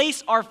must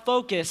place our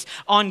focus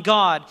on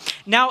God.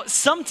 Now,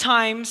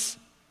 sometimes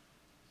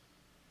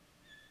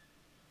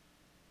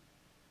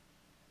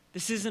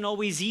this isn't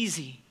always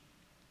easy.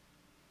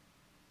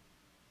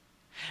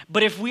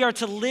 But if we are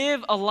to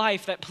live a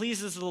life that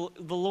pleases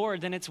the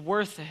Lord, then it's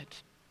worth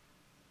it.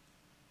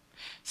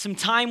 Some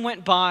time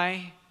went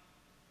by,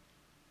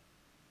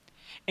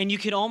 and you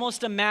could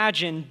almost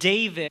imagine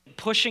David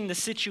pushing the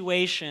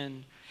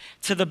situation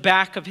to the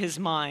back of his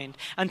mind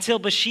until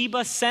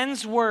Bathsheba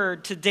sends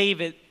word to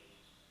David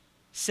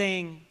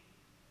saying,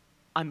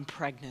 "I'm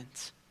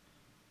pregnant."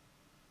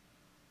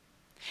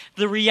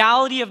 The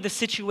reality of the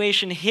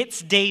situation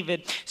hits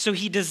David, so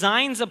he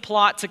designs a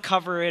plot to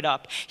cover it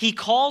up. He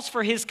calls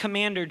for his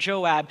commander,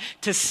 Joab,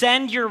 to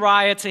send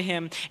Uriah to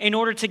him in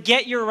order to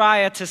get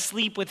Uriah to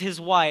sleep with his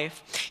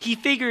wife. He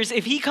figures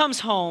if he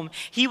comes home,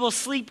 he will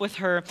sleep with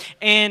her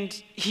and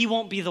he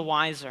won't be the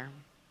wiser.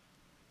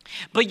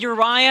 But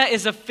Uriah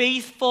is a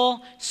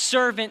faithful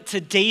servant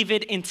to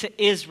David and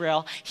to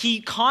Israel.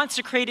 He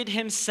consecrated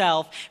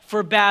himself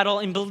for battle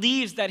and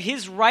believes that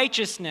his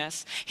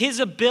righteousness, his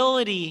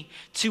ability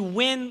to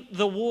win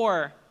the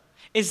war,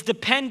 is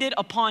dependent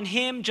upon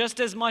him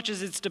just as much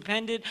as it's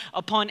dependent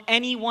upon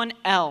anyone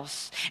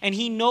else. And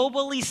he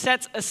nobly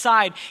sets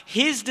aside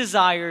his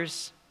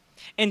desires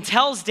and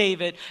tells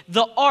David,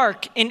 the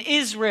ark in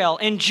Israel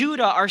and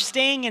Judah are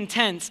staying in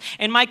tents,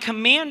 and my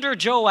commander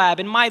Joab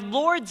and my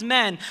Lord's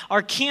men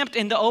are camped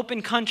in the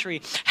open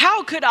country.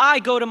 How could I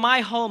go to my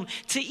home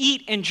to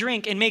eat and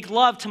drink and make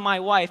love to my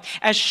wife?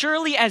 As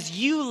surely as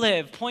you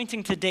live,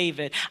 pointing to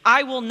David,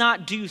 I will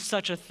not do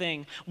such a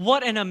thing.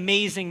 What an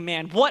amazing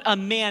man. What a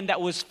man that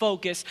was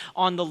focused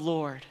on the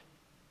Lord.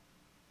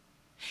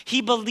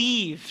 He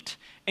believed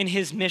in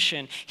his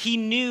mission. He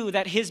knew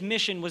that his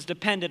mission was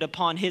dependent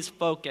upon his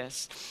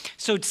focus.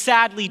 So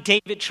sadly,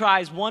 David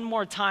tries one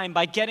more time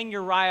by getting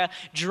Uriah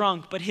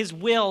drunk, but his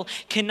will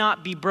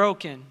cannot be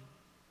broken.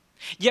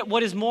 Yet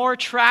what is more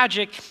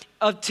tragic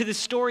to the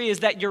story is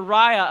that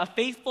Uriah, a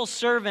faithful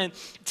servant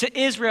to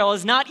Israel,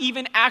 is not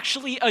even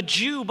actually a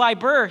Jew by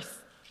birth.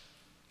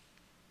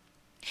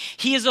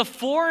 He is a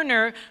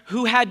foreigner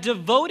who had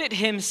devoted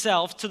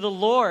himself to the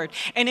Lord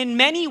and in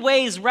many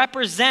ways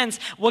represents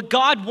what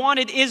God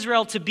wanted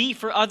Israel to be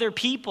for other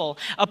people,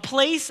 a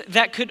place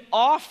that could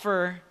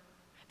offer,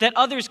 that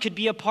others could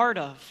be a part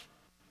of.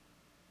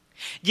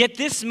 Yet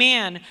this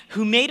man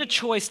who made a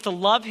choice to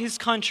love his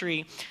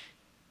country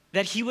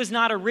that he was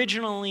not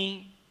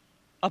originally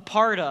a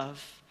part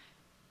of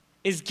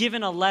is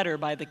given a letter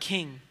by the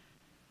king.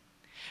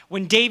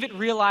 When David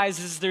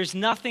realizes there's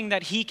nothing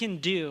that he can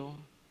do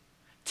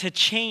to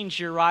change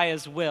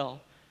Uriah's will,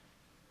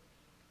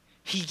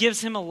 he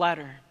gives him a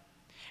letter.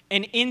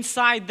 And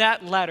inside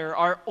that letter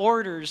are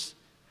orders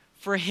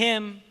for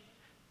him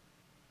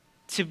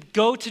to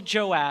go to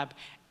Joab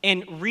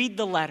and read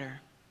the letter,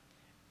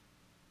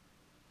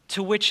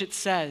 to which it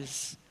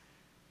says,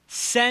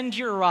 send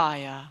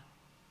Uriah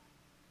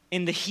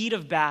in the heat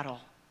of battle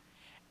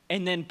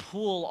and then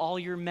pull all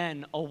your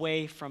men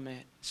away from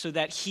it so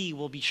that he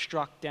will be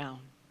struck down.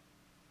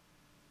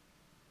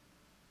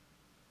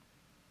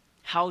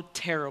 How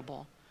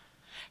terrible.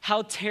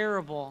 How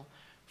terrible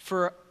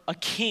for a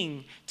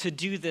king to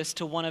do this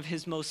to one of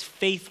his most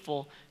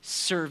faithful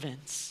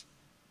servants.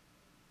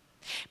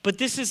 But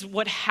this is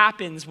what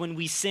happens when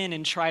we sin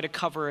and try to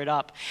cover it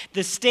up.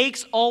 The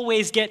stakes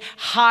always get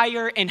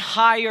higher and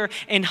higher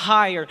and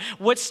higher.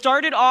 What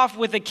started off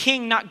with a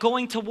king not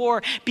going to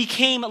war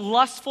became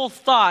lustful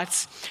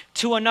thoughts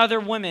to another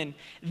woman.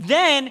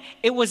 Then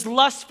it was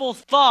lustful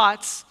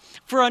thoughts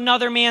for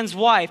another man's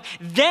wife.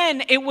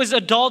 Then it was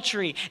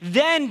adultery.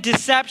 Then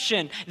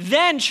deception.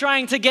 Then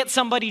trying to get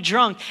somebody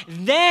drunk.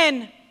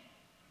 Then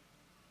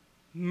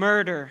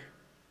murder.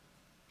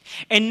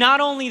 And not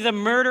only the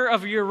murder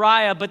of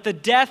Uriah, but the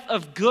death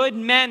of good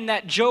men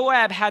that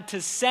Joab had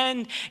to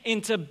send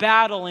into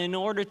battle in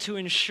order to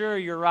ensure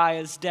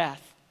Uriah's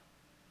death.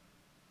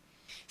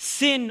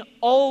 Sin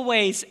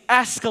always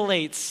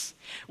escalates,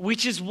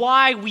 which is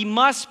why we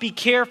must be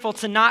careful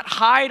to not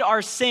hide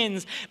our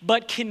sins,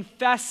 but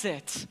confess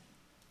it.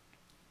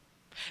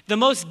 The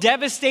most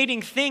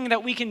devastating thing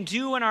that we can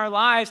do in our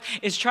lives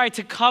is try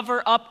to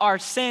cover up our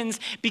sins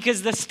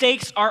because the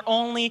stakes are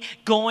only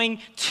going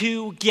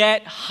to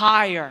get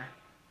higher.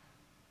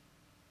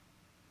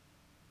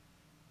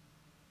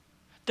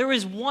 There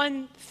was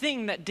one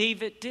thing that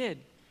David did.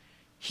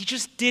 He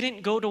just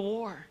didn't go to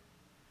war.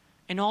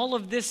 And all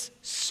of this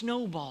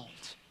snowballed.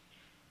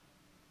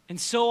 And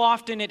so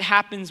often it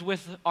happens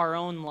with our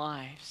own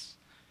lives.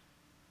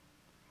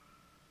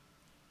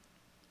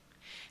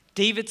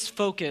 David's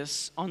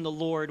focus on the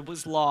Lord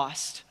was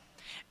lost.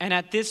 And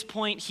at this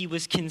point, he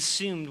was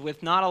consumed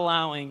with not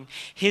allowing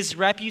his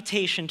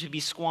reputation to be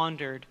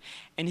squandered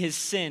and his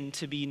sin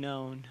to be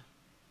known.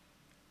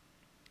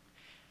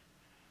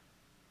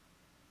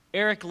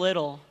 Eric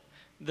Liddell,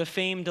 the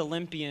famed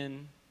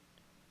Olympian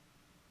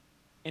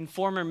and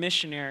former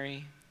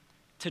missionary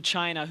to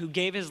China who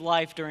gave his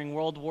life during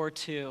World War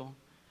II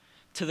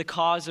to the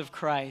cause of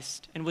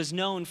Christ and was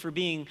known for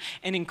being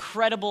an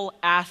incredible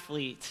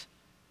athlete.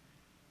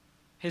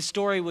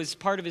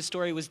 Part of his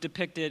story was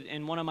depicted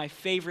in one of my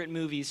favorite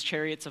movies,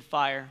 Chariots of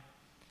Fire.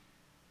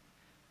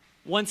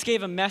 Once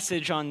gave a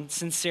message on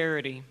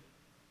sincerity.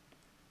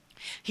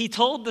 He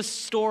told the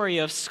story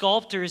of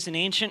sculptors in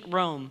ancient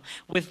Rome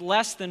with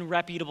less than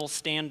reputable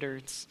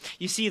standards.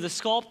 You see, the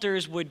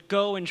sculptors would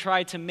go and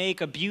try to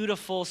make a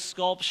beautiful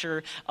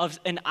sculpture of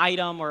an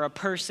item or a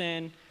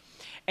person.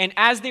 And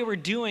as they were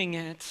doing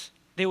it,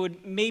 they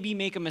would maybe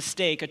make a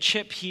mistake, a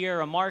chip here,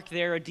 a mark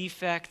there, a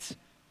defect.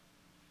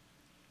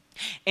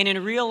 And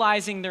in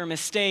realizing their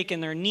mistake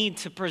and their need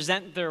to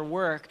present their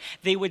work,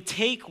 they would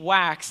take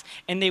wax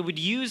and they would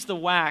use the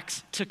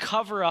wax to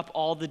cover up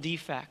all the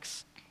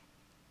defects.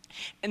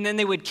 And then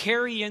they would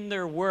carry in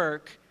their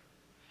work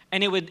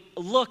and it would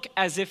look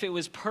as if it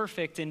was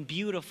perfect and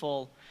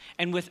beautiful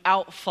and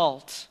without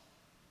fault.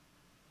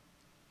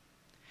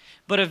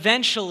 But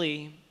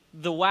eventually,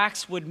 the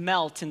wax would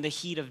melt in the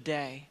heat of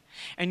day,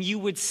 and you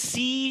would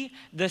see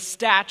the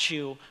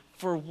statue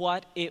for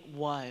what it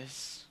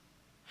was.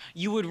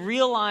 You would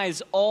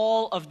realize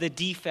all of the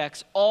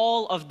defects,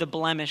 all of the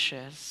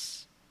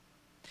blemishes,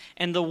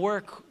 and the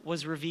work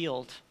was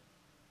revealed.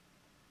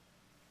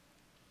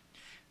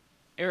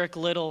 Eric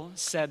Liddell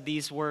said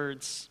these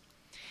words: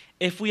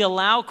 "If we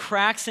allow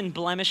cracks and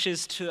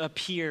blemishes to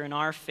appear in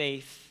our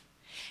faith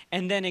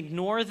and then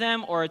ignore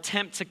them or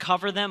attempt to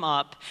cover them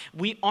up,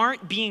 we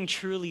aren't being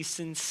truly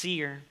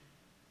sincere.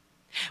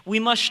 We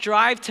must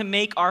strive to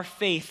make our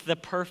faith the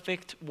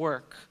perfect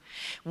work.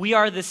 We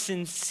are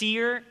then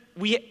sincere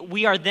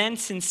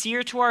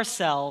to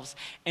ourselves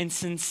and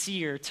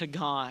sincere to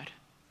God."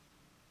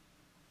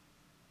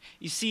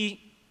 You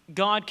see,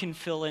 God can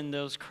fill in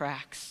those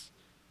cracks.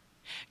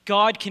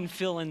 God can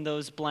fill in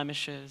those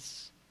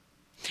blemishes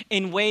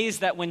in ways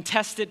that when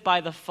tested by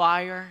the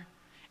fire,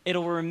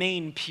 it'll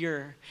remain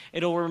pure.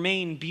 It'll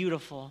remain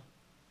beautiful.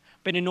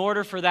 But in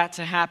order for that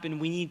to happen,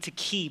 we need to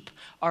keep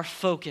our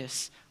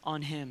focus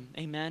on Him.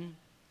 Amen?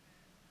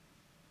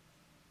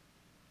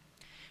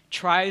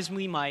 Try as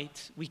we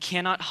might, we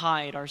cannot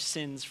hide our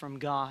sins from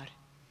God.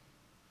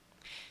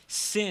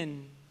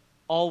 Sin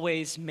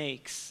always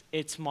makes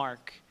its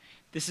mark.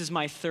 This is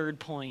my third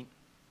point.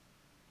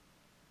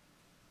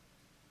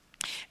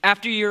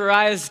 After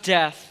Uriah's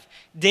death,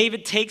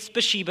 David takes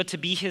Bathsheba to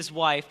be his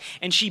wife,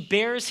 and she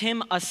bears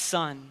him a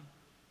son.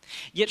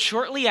 Yet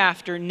shortly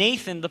after,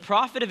 Nathan, the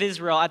prophet of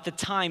Israel at the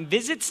time,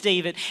 visits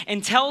David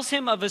and tells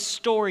him of a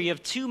story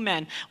of two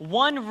men,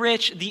 one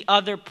rich, the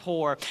other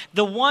poor.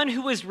 The one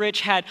who was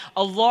rich had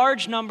a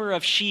large number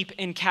of sheep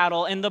and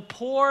cattle, and the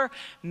poor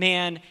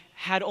man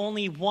had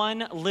only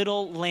one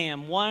little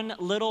lamb, one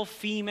little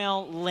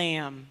female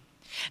lamb.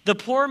 The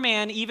poor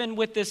man, even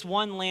with this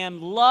one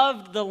lamb,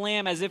 loved the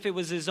lamb as if it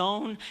was his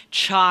own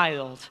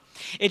child.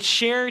 It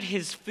shared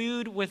his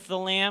food with the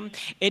lamb.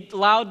 It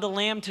allowed the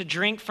lamb to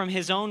drink from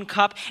his own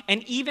cup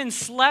and even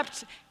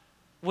slept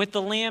with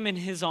the lamb in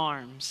his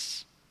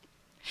arms.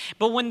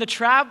 But when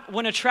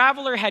a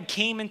traveler had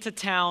came into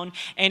town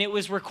and it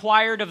was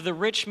required of the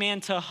rich man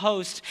to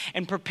host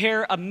and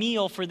prepare a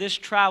meal for this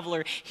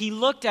traveler, he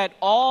looked at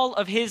all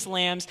of his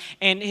lambs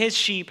and his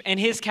sheep and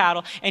his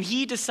cattle, and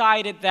he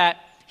decided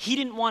that he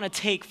didn't want to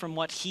take from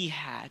what he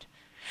had.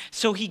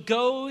 So he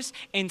goes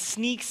and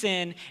sneaks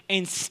in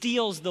and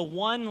steals the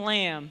one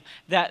lamb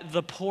that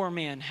the poor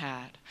man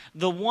had,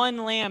 the one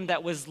lamb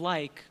that was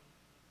like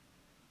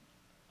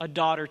a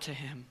daughter to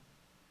him.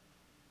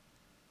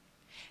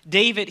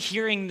 David,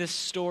 hearing this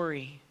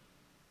story,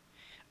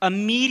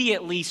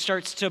 immediately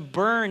starts to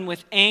burn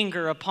with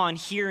anger upon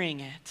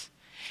hearing it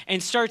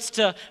and starts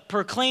to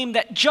proclaim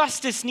that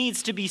justice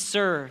needs to be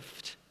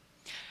served.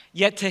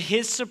 Yet to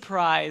his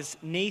surprise,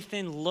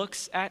 Nathan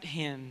looks at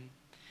him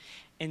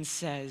and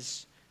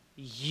says,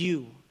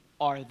 "You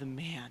are the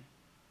man.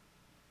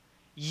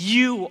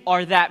 You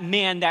are that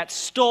man that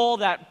stole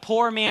that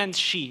poor man's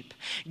sheep.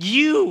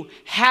 You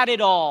had it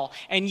all,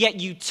 and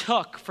yet you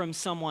took from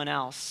someone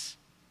else."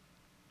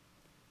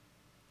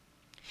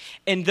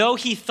 And though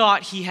he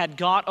thought he had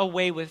got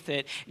away with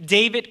it,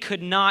 David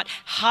could not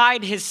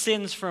hide his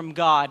sins from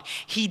God.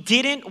 He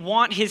didn't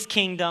want his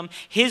kingdom,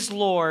 his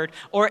Lord,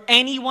 or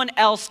anyone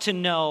else to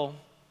know.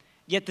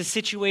 Yet the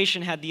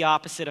situation had the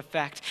opposite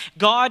effect.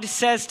 God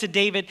says to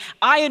David,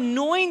 "I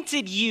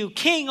anointed you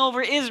king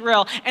over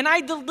Israel, and I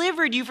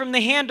delivered you from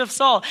the hand of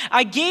Saul.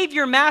 I gave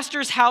your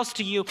master's house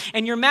to you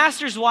and your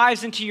master's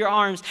wives into your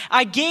arms.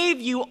 I gave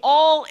you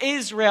all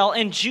Israel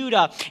and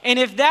Judah. And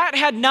if that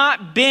had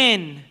not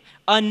been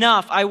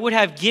enough, I would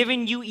have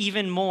given you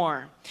even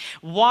more.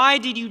 Why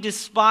did you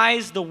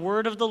despise the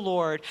word of the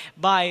Lord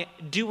by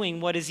doing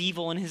what is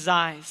evil in his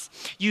eyes?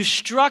 You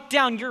struck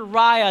down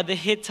Uriah the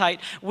Hittite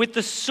with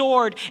the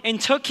sword and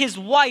took his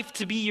wife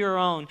to be your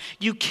own.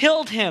 You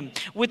killed him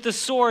with the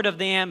sword of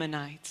the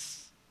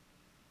Ammonites."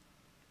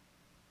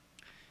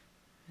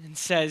 And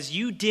says,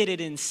 "You did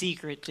it in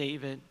secret,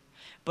 David,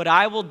 but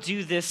I will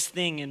do this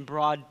thing in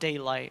broad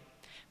daylight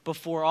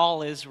before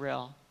all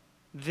Israel.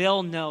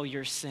 They'll know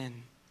your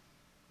sin."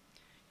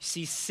 You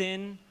see,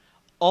 sin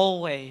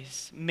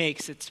always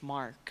makes its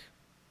mark.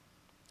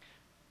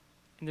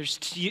 And there's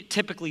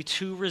typically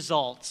two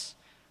results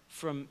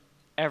from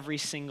every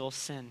single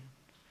sin.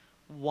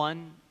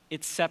 One,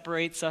 it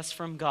separates us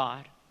from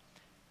God.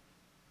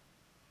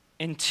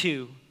 And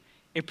two,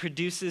 it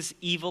produces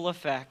evil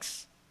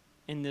effects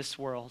in this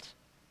world.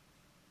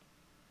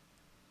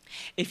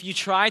 If you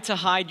try to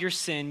hide your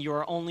sin, you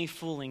are only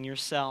fooling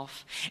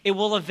yourself. It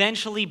will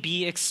eventually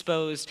be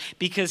exposed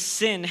because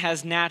sin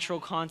has natural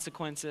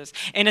consequences.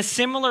 In a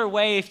similar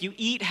way, if you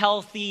eat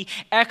healthy,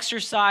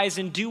 exercise,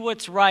 and do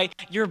what's right,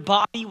 your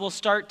body will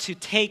start to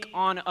take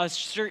on a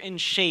certain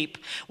shape.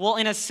 Well,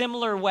 in a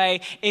similar way,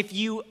 if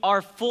you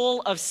are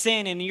full of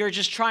sin and you're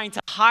just trying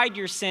to hide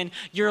your sin,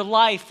 your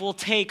life will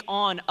take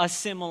on a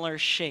similar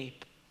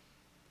shape.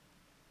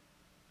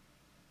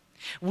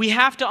 We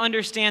have to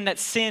understand that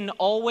sin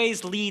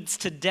always leads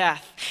to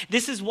death.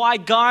 This is why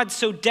God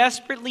so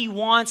desperately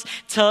wants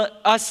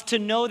us to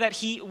know that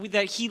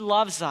He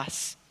loves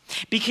us.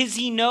 Because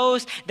He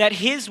knows that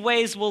His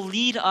ways will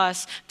lead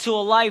us to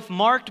a life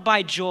marked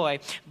by joy,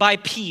 by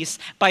peace,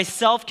 by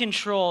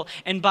self-control,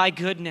 and by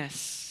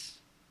goodness.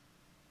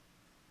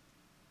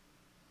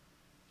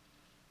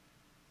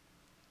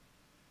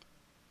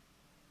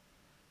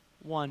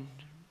 One,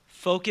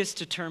 focus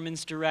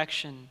determines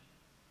direction.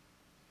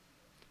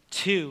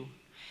 2,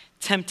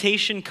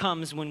 temptation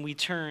comes when we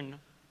turn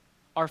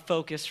our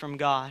focus from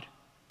God.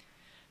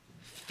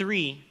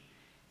 3,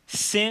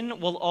 sin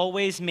will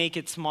always make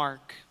its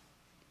mark.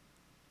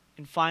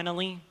 And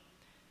finally,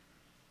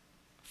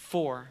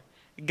 4,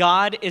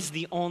 God is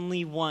the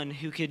only one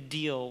who could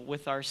deal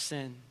with our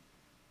sin.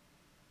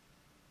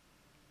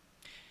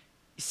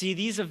 You see,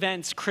 these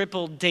events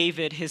crippled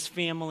David, his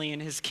family,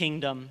 and his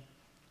kingdom.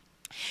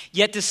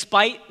 Yet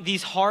despite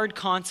these hard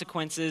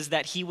consequences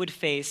that he would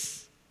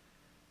face,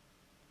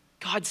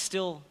 God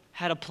still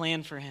had a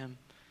plan for him.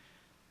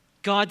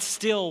 God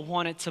still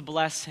wanted to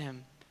bless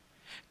him.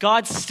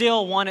 God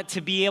still wanted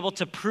to be able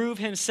to prove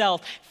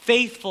himself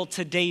faithful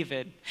to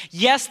David.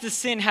 Yes, the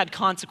sin had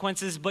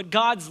consequences, but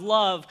God's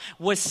love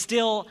was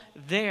still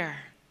there.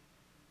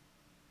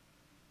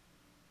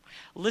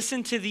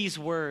 Listen to these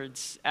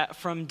words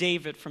from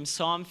David from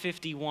Psalm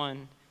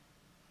 51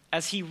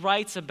 as he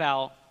writes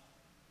about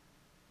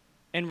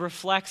and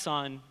reflects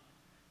on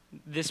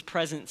this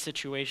present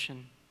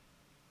situation.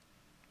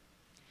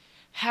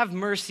 Have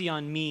mercy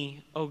on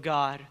me, O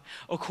God,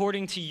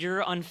 according to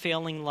your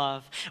unfailing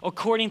love,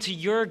 according to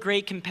your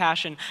great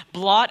compassion.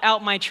 Blot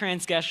out my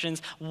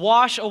transgressions,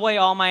 wash away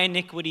all my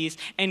iniquities,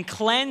 and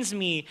cleanse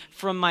me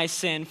from my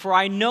sin. For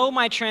I know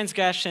my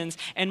transgressions,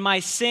 and my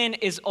sin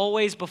is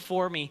always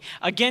before me.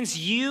 Against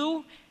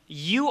you,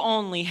 you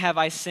only have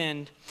I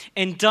sinned,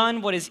 and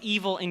done what is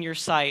evil in your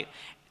sight.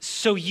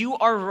 So you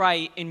are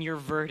right in your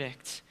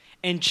verdict,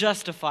 and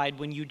justified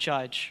when you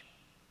judge.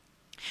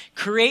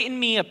 Create in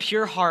me a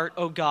pure heart,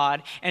 O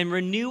God, and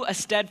renew a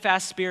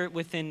steadfast spirit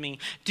within me.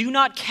 Do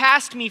not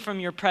cast me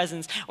from your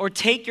presence or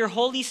take your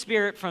Holy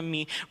Spirit from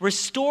me.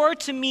 Restore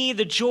to me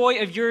the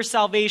joy of your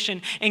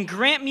salvation and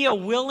grant me a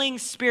willing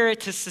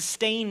spirit to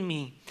sustain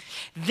me.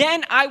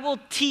 Then I will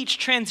teach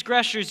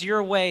transgressors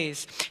your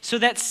ways so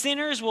that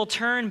sinners will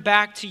turn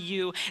back to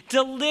you.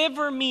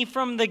 Deliver me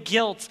from the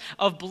guilt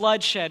of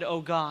bloodshed,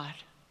 O God.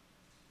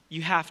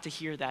 You have to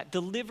hear that.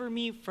 Deliver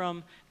me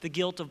from the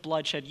guilt of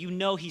bloodshed. You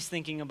know he's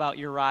thinking about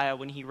Uriah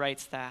when he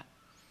writes that.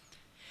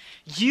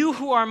 You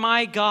who are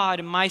my God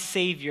and my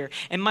Savior,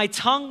 and my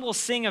tongue will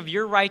sing of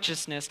your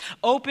righteousness.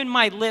 Open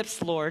my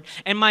lips, Lord,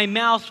 and my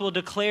mouth will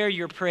declare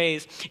your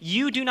praise.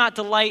 You do not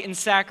delight in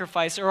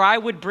sacrifice, or I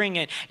would bring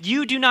it.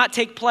 You do not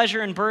take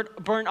pleasure in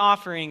burnt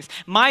offerings.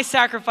 My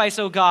sacrifice,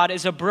 O God,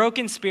 is a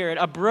broken spirit,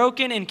 a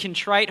broken and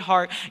contrite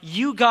heart.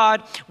 You,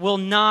 God, will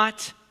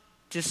not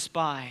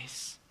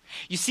despise.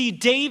 You see,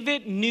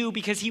 David knew,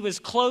 because he was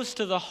close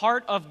to the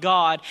heart of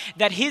God,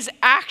 that his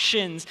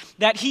actions,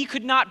 that he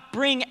could not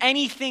bring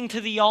anything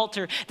to the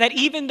altar, that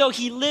even though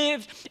he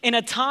lived in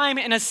a time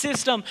and a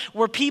system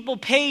where people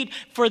paid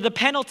for the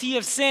penalty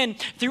of sin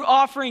through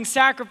offering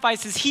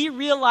sacrifices, he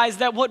realized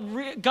that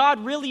what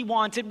God really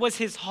wanted was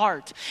his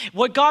heart.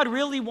 What God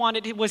really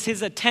wanted was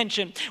his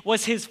attention,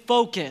 was his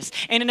focus.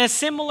 And in a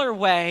similar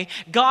way,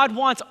 God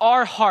wants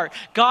our heart.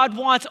 God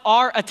wants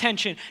our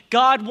attention.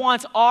 God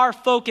wants our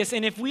focus.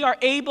 And if we are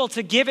able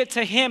to give it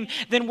to him,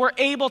 then we're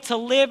able to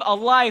live a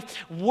life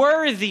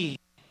worthy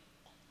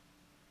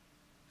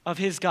of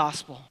his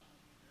gospel.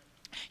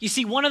 You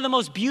see, one of the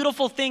most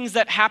beautiful things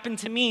that happened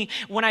to me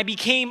when I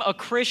became a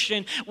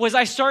Christian was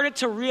I started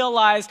to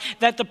realize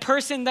that the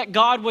person that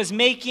God was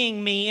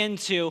making me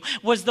into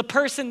was the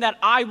person that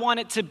I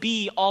wanted to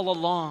be all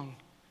along.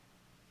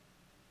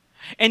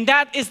 And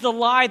that is the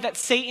lie that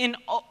Satan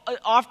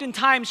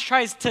oftentimes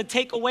tries to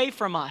take away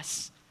from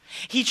us.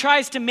 He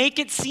tries to make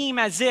it seem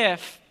as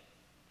if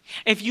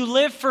you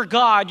live for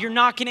God, you're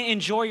not going to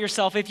enjoy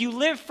yourself. If you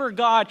live for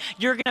God,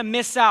 you're going to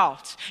miss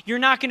out. You're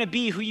not going to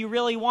be who you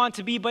really want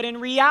to be. But in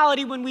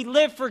reality, when we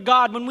live for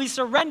God, when we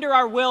surrender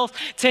our wills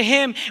to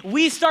him,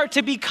 we start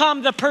to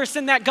become the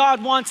person that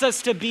God wants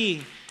us to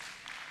be.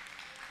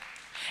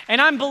 And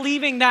I'm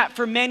believing that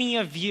for many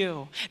of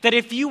you, that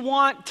if you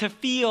want to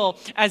feel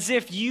as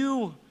if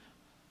you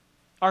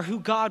are who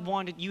God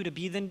wanted you to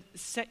be, then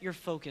set your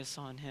focus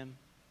on him.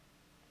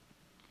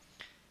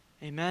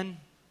 Amen.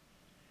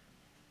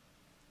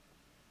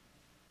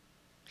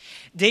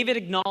 David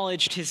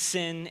acknowledged his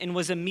sin and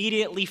was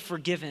immediately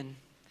forgiven.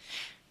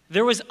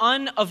 There was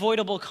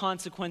unavoidable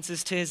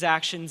consequences to his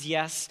actions,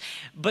 yes,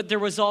 but there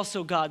was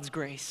also God's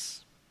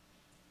grace.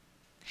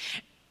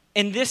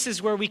 And this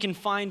is where we can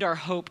find our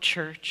hope,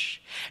 church.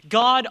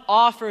 God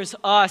offers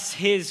us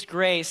his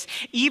grace.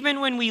 Even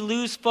when we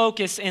lose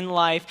focus in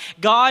life,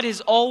 God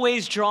is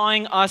always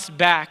drawing us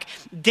back.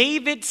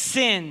 David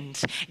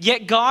sinned,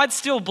 yet God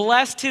still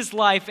blessed his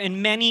life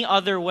in many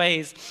other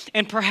ways.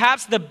 And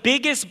perhaps the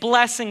biggest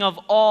blessing of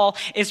all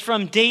is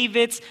from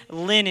David's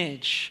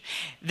lineage.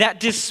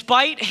 That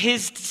despite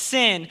his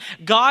sin,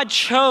 God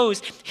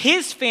chose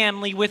his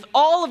family with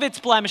all of its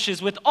blemishes,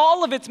 with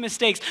all of its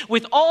mistakes,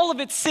 with all of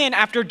its sin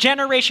after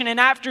generation and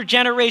after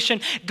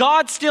generation.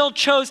 God still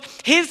chose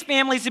his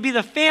family to be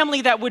the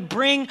family that would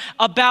bring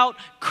about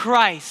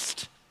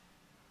Christ.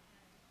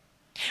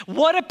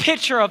 What a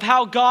picture of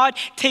how God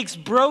takes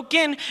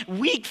broken,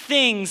 weak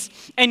things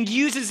and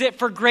uses it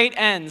for great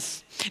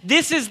ends.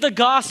 This is the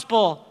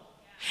gospel.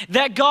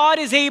 That God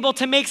is able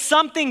to make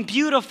something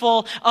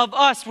beautiful of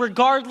us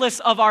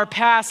regardless of our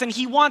past, and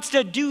he wants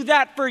to do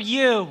that for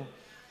you.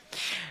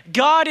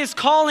 God is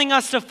calling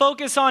us to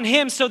focus on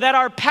him so that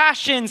our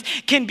passions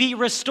can be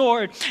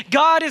restored.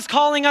 God is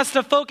calling us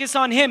to focus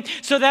on him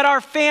so that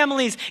our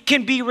families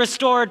can be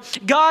restored.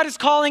 God is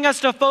calling us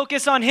to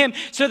focus on him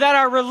so that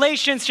our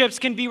relationships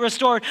can be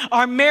restored,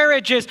 our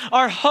marriages,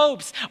 our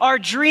hopes, our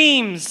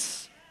dreams.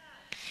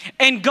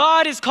 And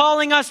God is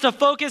calling us to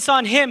focus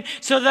on him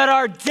so that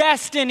our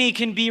destiny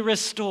can be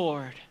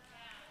restored.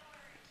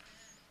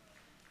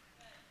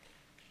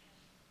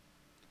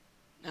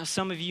 Now,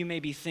 some of you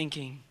may be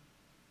thinking,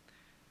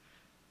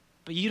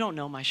 but you don't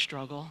know my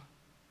struggle.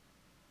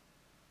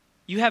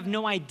 You have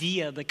no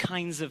idea the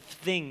kinds of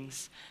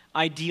things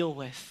I deal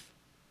with.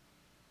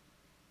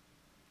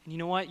 And you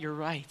know what? You're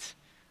right.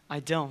 I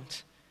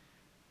don't.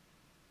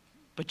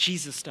 But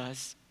Jesus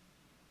does.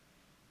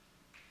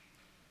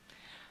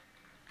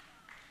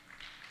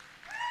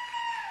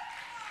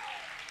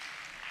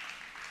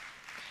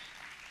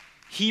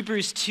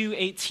 Hebrews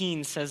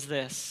 2:18 says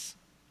this,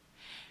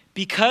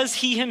 because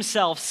he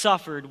himself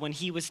suffered when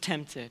he was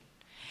tempted,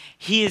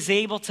 he is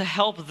able to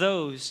help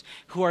those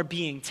who are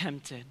being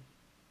tempted.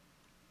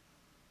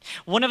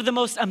 One of the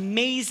most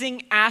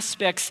amazing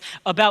aspects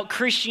about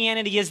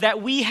Christianity is that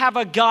we have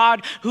a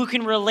God who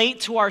can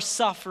relate to our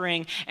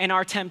suffering and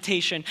our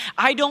temptation.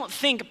 I don't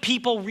think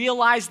people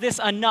realize this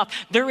enough.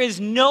 There is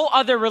no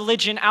other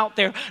religion out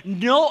there,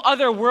 no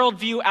other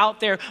worldview out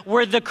there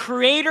where the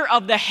creator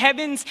of the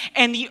heavens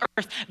and the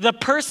earth, the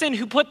person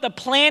who put the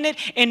planet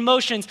in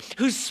motion,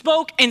 who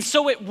spoke and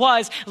so it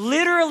was,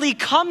 literally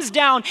comes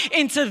down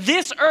into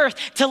this earth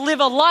to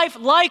live a life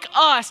like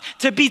us,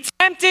 to be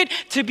tempted,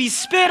 to be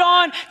spit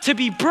on, to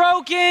be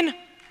broken,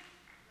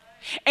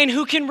 and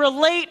who can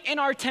relate in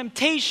our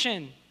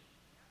temptation,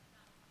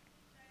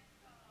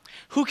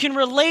 who can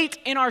relate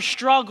in our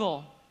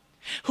struggle,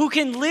 who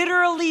can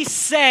literally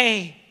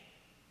say,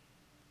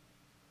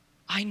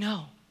 I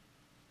know.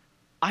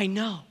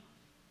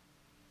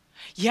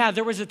 Yeah,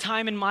 there was a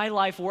time in my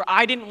life where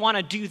I didn't want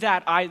to do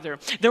that either.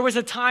 There was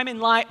a time in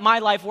my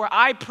life where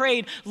I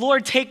prayed,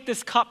 Lord, take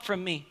this cup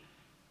from me.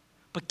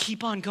 But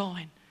keep on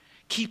going.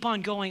 Keep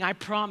on going. I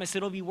promise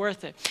it'll be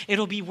worth it.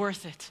 It'll be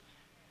worth it.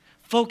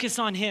 Focus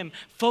on him.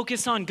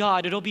 Focus on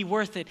God. It'll be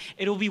worth it.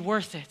 It'll be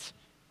worth it.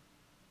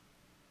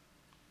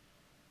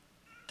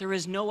 There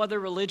is no other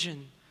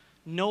religion,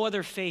 no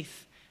other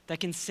faith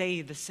that can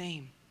say the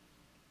same.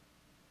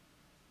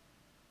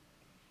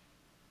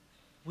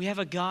 We have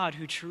a God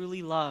who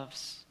truly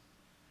loves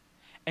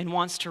and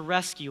wants to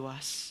rescue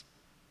us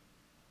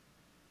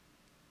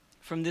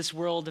from this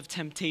world of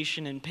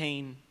temptation and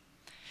pain,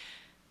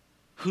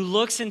 who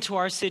looks into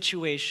our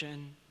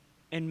situation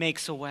and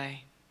makes a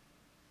way.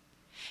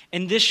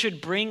 And this should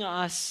bring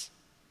us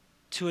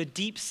to a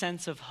deep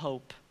sense of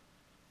hope,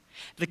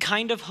 the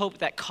kind of hope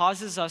that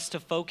causes us to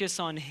focus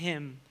on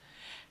him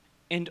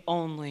and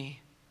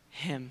only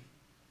him.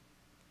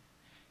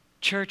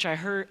 Church, I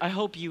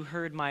hope you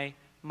heard my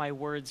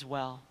words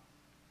well.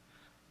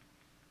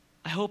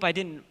 I hope I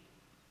didn't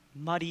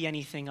muddy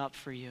anything up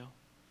for you.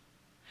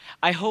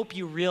 I hope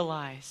you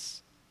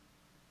realize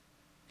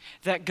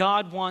that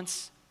God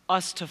wants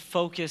us to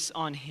focus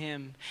on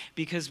him,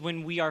 because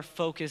when we are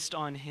focused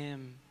on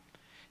him,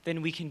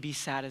 then we can be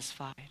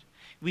satisfied.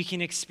 We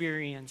can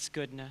experience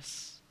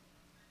goodness.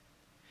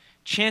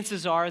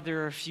 Chances are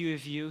there are a few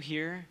of you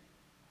here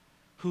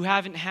who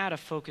haven't had a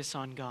focus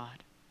on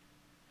God,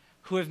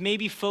 who have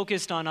maybe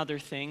focused on other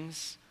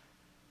things.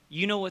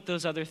 You know what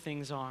those other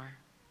things are.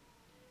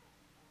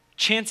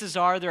 Chances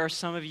are there are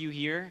some of you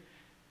here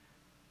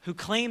who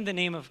claim the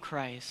name of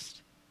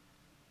Christ,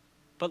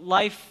 but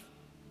life,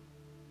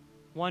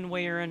 one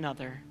way or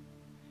another,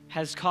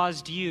 has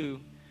caused you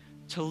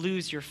to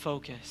lose your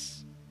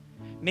focus.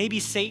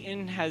 Maybe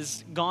Satan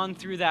has gone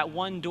through that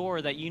one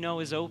door that you know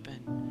is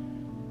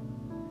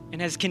open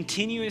and has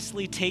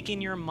continuously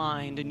taken your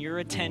mind and your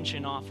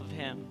attention off of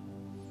him.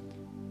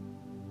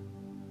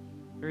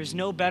 There is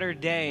no better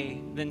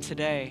day than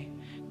today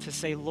to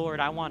say, Lord,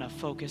 I want to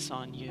focus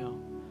on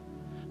you.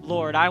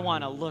 Lord, I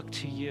want to look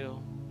to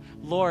you.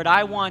 Lord,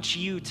 I want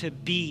you to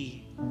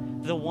be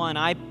the one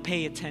I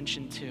pay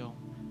attention to.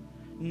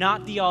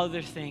 not the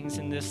other things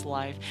in this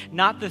life,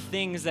 not the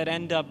things that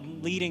end up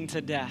leading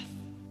to death,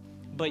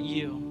 but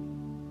you.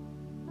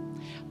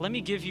 Let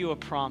me give you a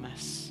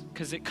promise,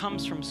 because it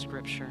comes from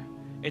Scripture.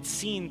 It's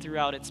seen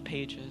throughout its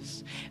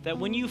pages, that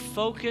when you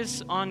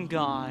focus on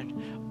God,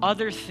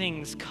 other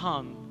things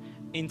come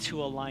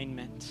into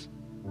alignment.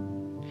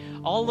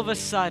 All of a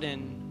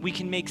sudden, we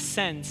can make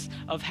sense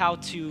of how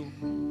to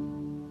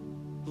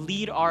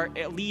lead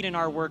in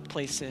our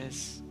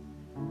workplaces,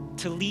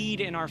 to lead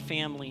in our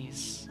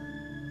families.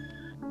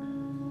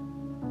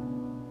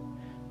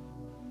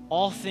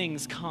 All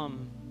things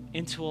come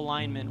into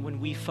alignment when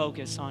we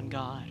focus on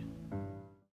God.